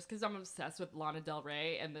favorites, just because I'm obsessed with Lana Del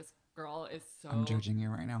Rey, and this girl is so. I'm judging you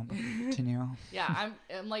right now. But continue. Yeah,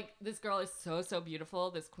 I'm like, this girl is so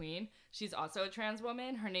beautiful. This queen. She's also a trans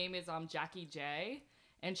woman. Her name is Jackie J,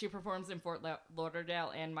 and she performs in Fort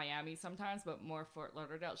Lauderdale and Miami sometimes, but more Fort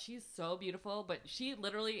Lauderdale. She's so beautiful, but she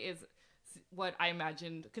literally is what I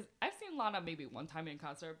imagined, because I've seen Lana maybe one time in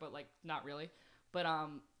concert, but like not really. But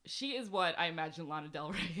she is what I imagine Lana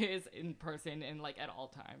Del Rey is in person and like at all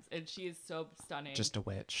times, and she is so stunning. Just a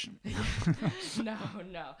witch. No,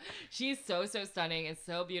 she's so stunning and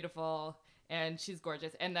so beautiful, and she's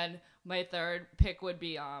gorgeous. And then my third pick would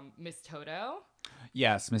be Miss Toto.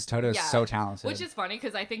 Yes, Miss Toto is so talented. Which is funny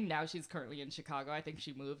because I think now she's currently in Chicago. I think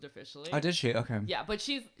she moved officially. Oh, did she? Okay. Yeah, but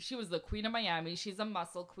she was the queen of Miami. She's a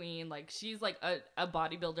muscle queen. Like she's like a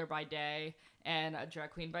bodybuilder by day and a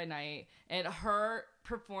drag queen by night. And her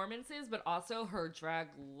performances, but also her drag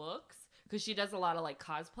looks, because she does a lot of like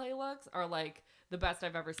cosplay looks, are like the best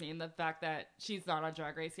I've ever seen. The fact that she's not on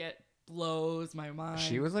Drag Race yet blows my mind.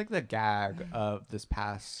 She was like the gag of this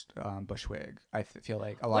past Bushwig. I feel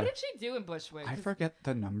like a lot. What did she do in Bushwick? I forget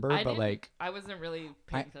the number, I but like I wasn't really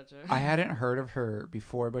paying attention. I hadn't heard of her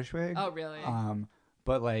before Bushwig. Oh really?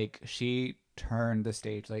 but like she turned the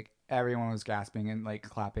stage. Like everyone was gasping and like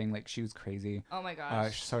clapping. Like she was crazy. Oh my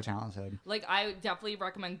gosh. She's so talented. Like, I definitely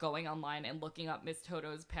recommend going online and looking up Miss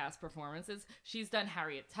Toto's past performances. She's done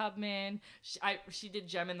Harriet Tubman. She did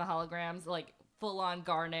Gem in the Holograms, like full on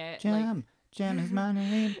Garnet. Like, Gem is my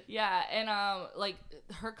name. yeah, and like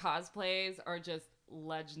her cosplays are just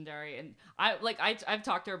legendary. And I've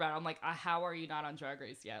talked to her about it. I'm like, how are you not on Drag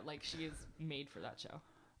Race yet? Like, she is made for that show.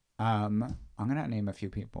 I'm gonna name a few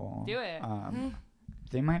people. Do it.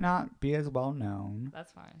 They might not be as well known.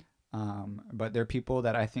 That's fine. But they're people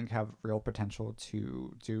that I think have real potential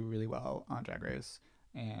to do really well on Drag Race.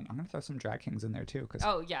 And I'm gonna throw some drag kings in there too, because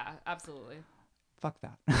Oh yeah, absolutely. fuck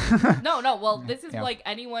that. No. Well, this is Yeah. like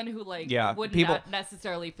anyone who like Yeah, would people- not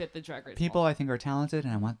necessarily fit the Drag Race. People mold. I think are talented,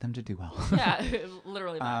 and I want them to do well. Yeah,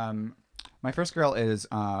 literally. That. My first girl is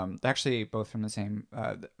actually both from the same.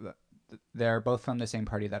 They're both from the same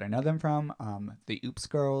party that I know them from. The Oops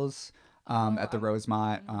Girls. At the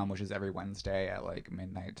Rosemont, which is every Wednesday at like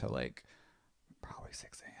midnight to like probably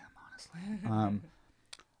 6 a.m. honestly.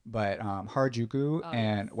 But Harajuku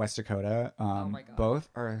and West Dakota, my God. both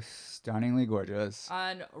are stunningly gorgeous.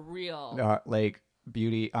 Unreal. Like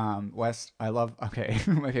beauty. West, I love. Okay,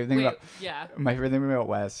 my favorite thing Wait, about yeah. my favorite thing about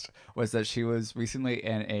West was that she was recently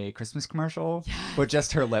in a Christmas commercial, but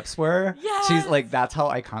just her lips were. Yes! She's like, that's how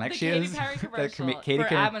iconic The she Katy is. Perry The commercial Katy for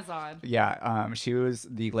Perry- Amazon. Yeah, she was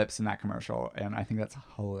the lips in that commercial, and I think that's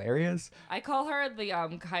hilarious. I call her the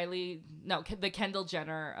the Kendall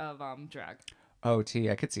Jenner of drag. Oh,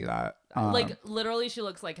 I could see that. Like literally, she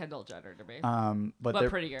looks like Kendall Jenner to me, but but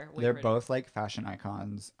prettier. Way they're prettier. both like fashion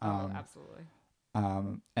icons. Oh, absolutely.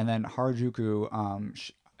 And then Harajuku,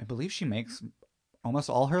 I believe she makes almost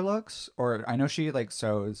all her looks, or I know she like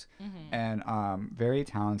sews, and very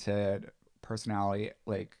talented personality,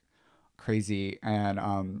 like crazy,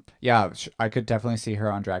 and yeah, I could definitely see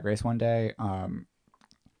her on Drag Race one day.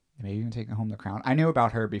 Maybe even taking home the crown. I knew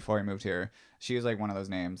about her before I moved here. She was like one of those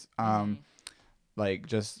names. Like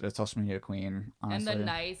just a social media queen, honestly. And the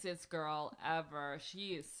nicest girl ever. She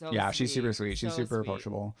is so Yeah, sweet. she's super sweet. She's So super sweet.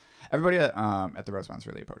 approachable. Everybody at the Rosemont's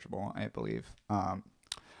really approachable, I believe.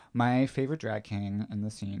 My favorite drag king in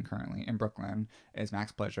the scene currently in Brooklyn is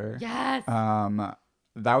Max Pleasure. Yes.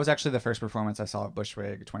 That was actually the first performance I saw at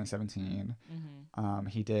Bushwig 2017.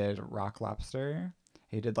 He did Rock Lobster.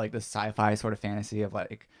 He did like this sci-fi sort of fantasy of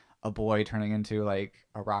like a boy turning into like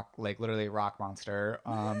a rock, like literally a rock monster.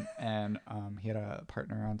 And he had a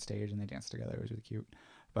partner on stage and they danced together. It was really cute.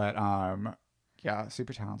 But yeah,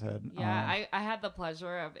 super talented. Yeah, I had the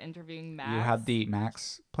pleasure of interviewing Max. You had the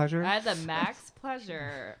Max pleasure? I had the Max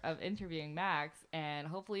pleasure of interviewing Max, and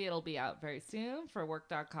hopefully it'll be out very soon for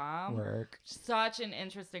work.com. Work. Such an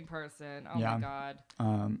interesting person. Oh Yeah. my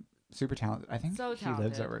God. Super talented. I think So he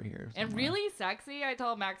lives talented. over here. And somewhere. really sexy. I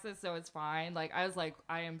told Max this, so it's fine. Like, I was like,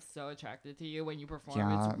 I am so attracted to you when you perform.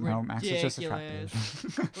 Yeah, it's no, Max is just ridiculous.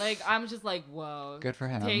 attractive. Like, I'm just like, whoa. Good for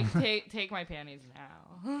him. Take my panties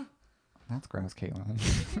now. That's gross, Caitlin.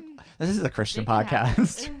 This is a Christian They can have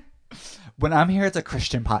podcast. it. When I'm here, it's a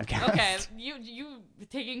Christian podcast. Okay, you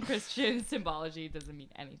taking Christian symbology doesn't mean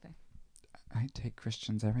anything. I take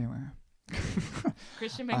Christians everywhere.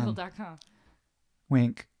 ChristianMingle.com.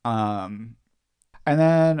 Wink. And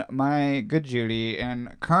then my good Judy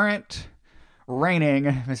and current reigning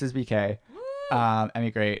Mrs. BK,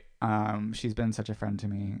 Emmy Great. She's been such a friend to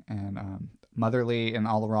me and motherly in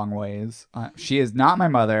all the wrong ways. She is not my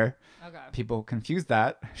mother. Okay. People confuse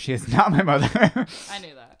that. She is not my mother. I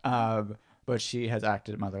knew that. But she has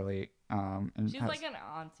acted motherly. And She's has- like an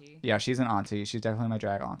auntie. yeah, she's an auntie. She's definitely my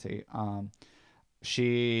drag auntie.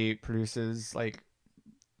 She produces like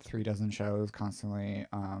 36 shows constantly.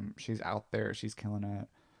 She's out there. She's killing it.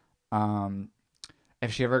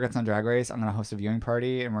 If she ever gets on Drag Race, I'm gonna host a viewing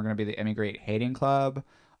party, and we're gonna be the Emmy Great Hating Club.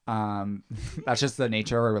 That's just the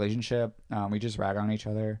nature of our relationship. We just rag on each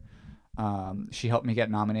other. She helped me get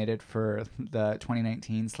nominated for the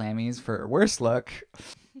 2019 Slammies for Worst Look.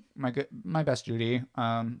 My best Judy.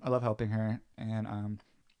 I love helping her, and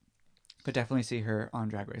could definitely see her on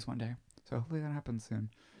Drag Race one day. So hopefully that happens soon.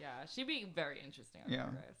 Yeah, she'd be very interesting on Yeah.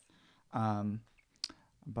 Drag Race.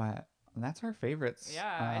 But that's our favorites.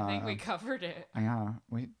 Yeah, I think we covered it. Yeah,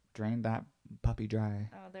 we drained that puppy dry.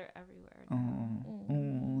 Oh, they're everywhere. Oh,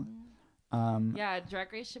 now. oh. Yeah,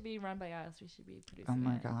 Drag Race should be run by us. We should be producing. Oh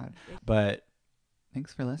my it. God. But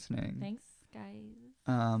thanks for listening. Thanks,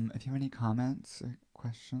 guys. If you have any comments or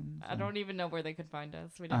questions, I don't even know where they could find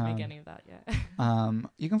us. We didn't make any of that yet.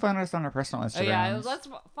 you can find us on our personal Instagrams. Oh yeah, let's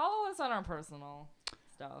follow us on our personal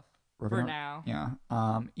stuff We're for gonna- now.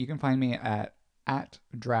 Yeah. You can find me at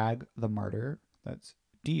Drag the Martyr. That's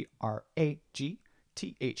DragTheMartyr.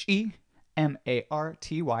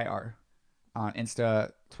 TheMartyr on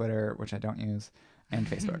Insta, Twitter, which I don't use, and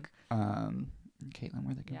Facebook. Caitlin,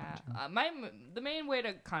 where they can Yeah, find you? the main way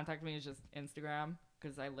to contact me is just Instagram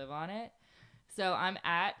because I live on it. So I'm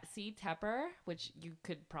at C Tepper, which you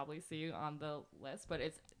could probably see on the list, but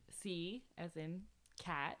it's C as in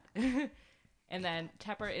cat, and then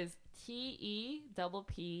Tepper is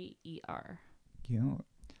TEPPER. Cute.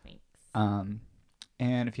 Thanks.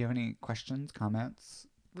 And if you have any questions, comments,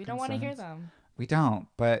 We don't want to hear concerns, them. we don't.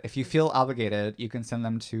 But if you feel obligated, you can send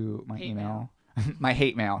them to my Hate email, my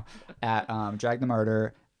hate mail at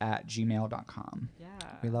dragthemurder@gmail.com. Yeah.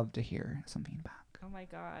 We love to hear some feedback. Oh my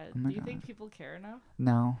god. Oh my Do you God. think people care enough?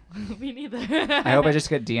 No. Me neither. I hope I just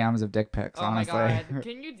get DMs of dick pics, Oh honestly. my god.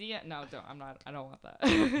 Can you DM? No, don't. I don't want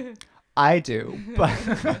that. I do. But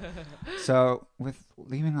so with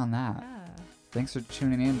leaving on that, Ah. thanks for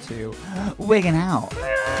tuning in to Wigging Out.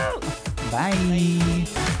 Bye.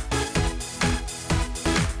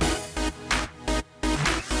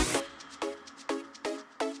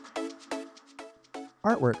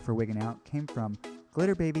 Artwork for Wigging Out came from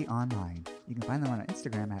Glitter Baby Online. You can find them on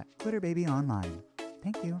Instagram at Glitter Baby Online.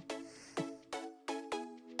 Thank you.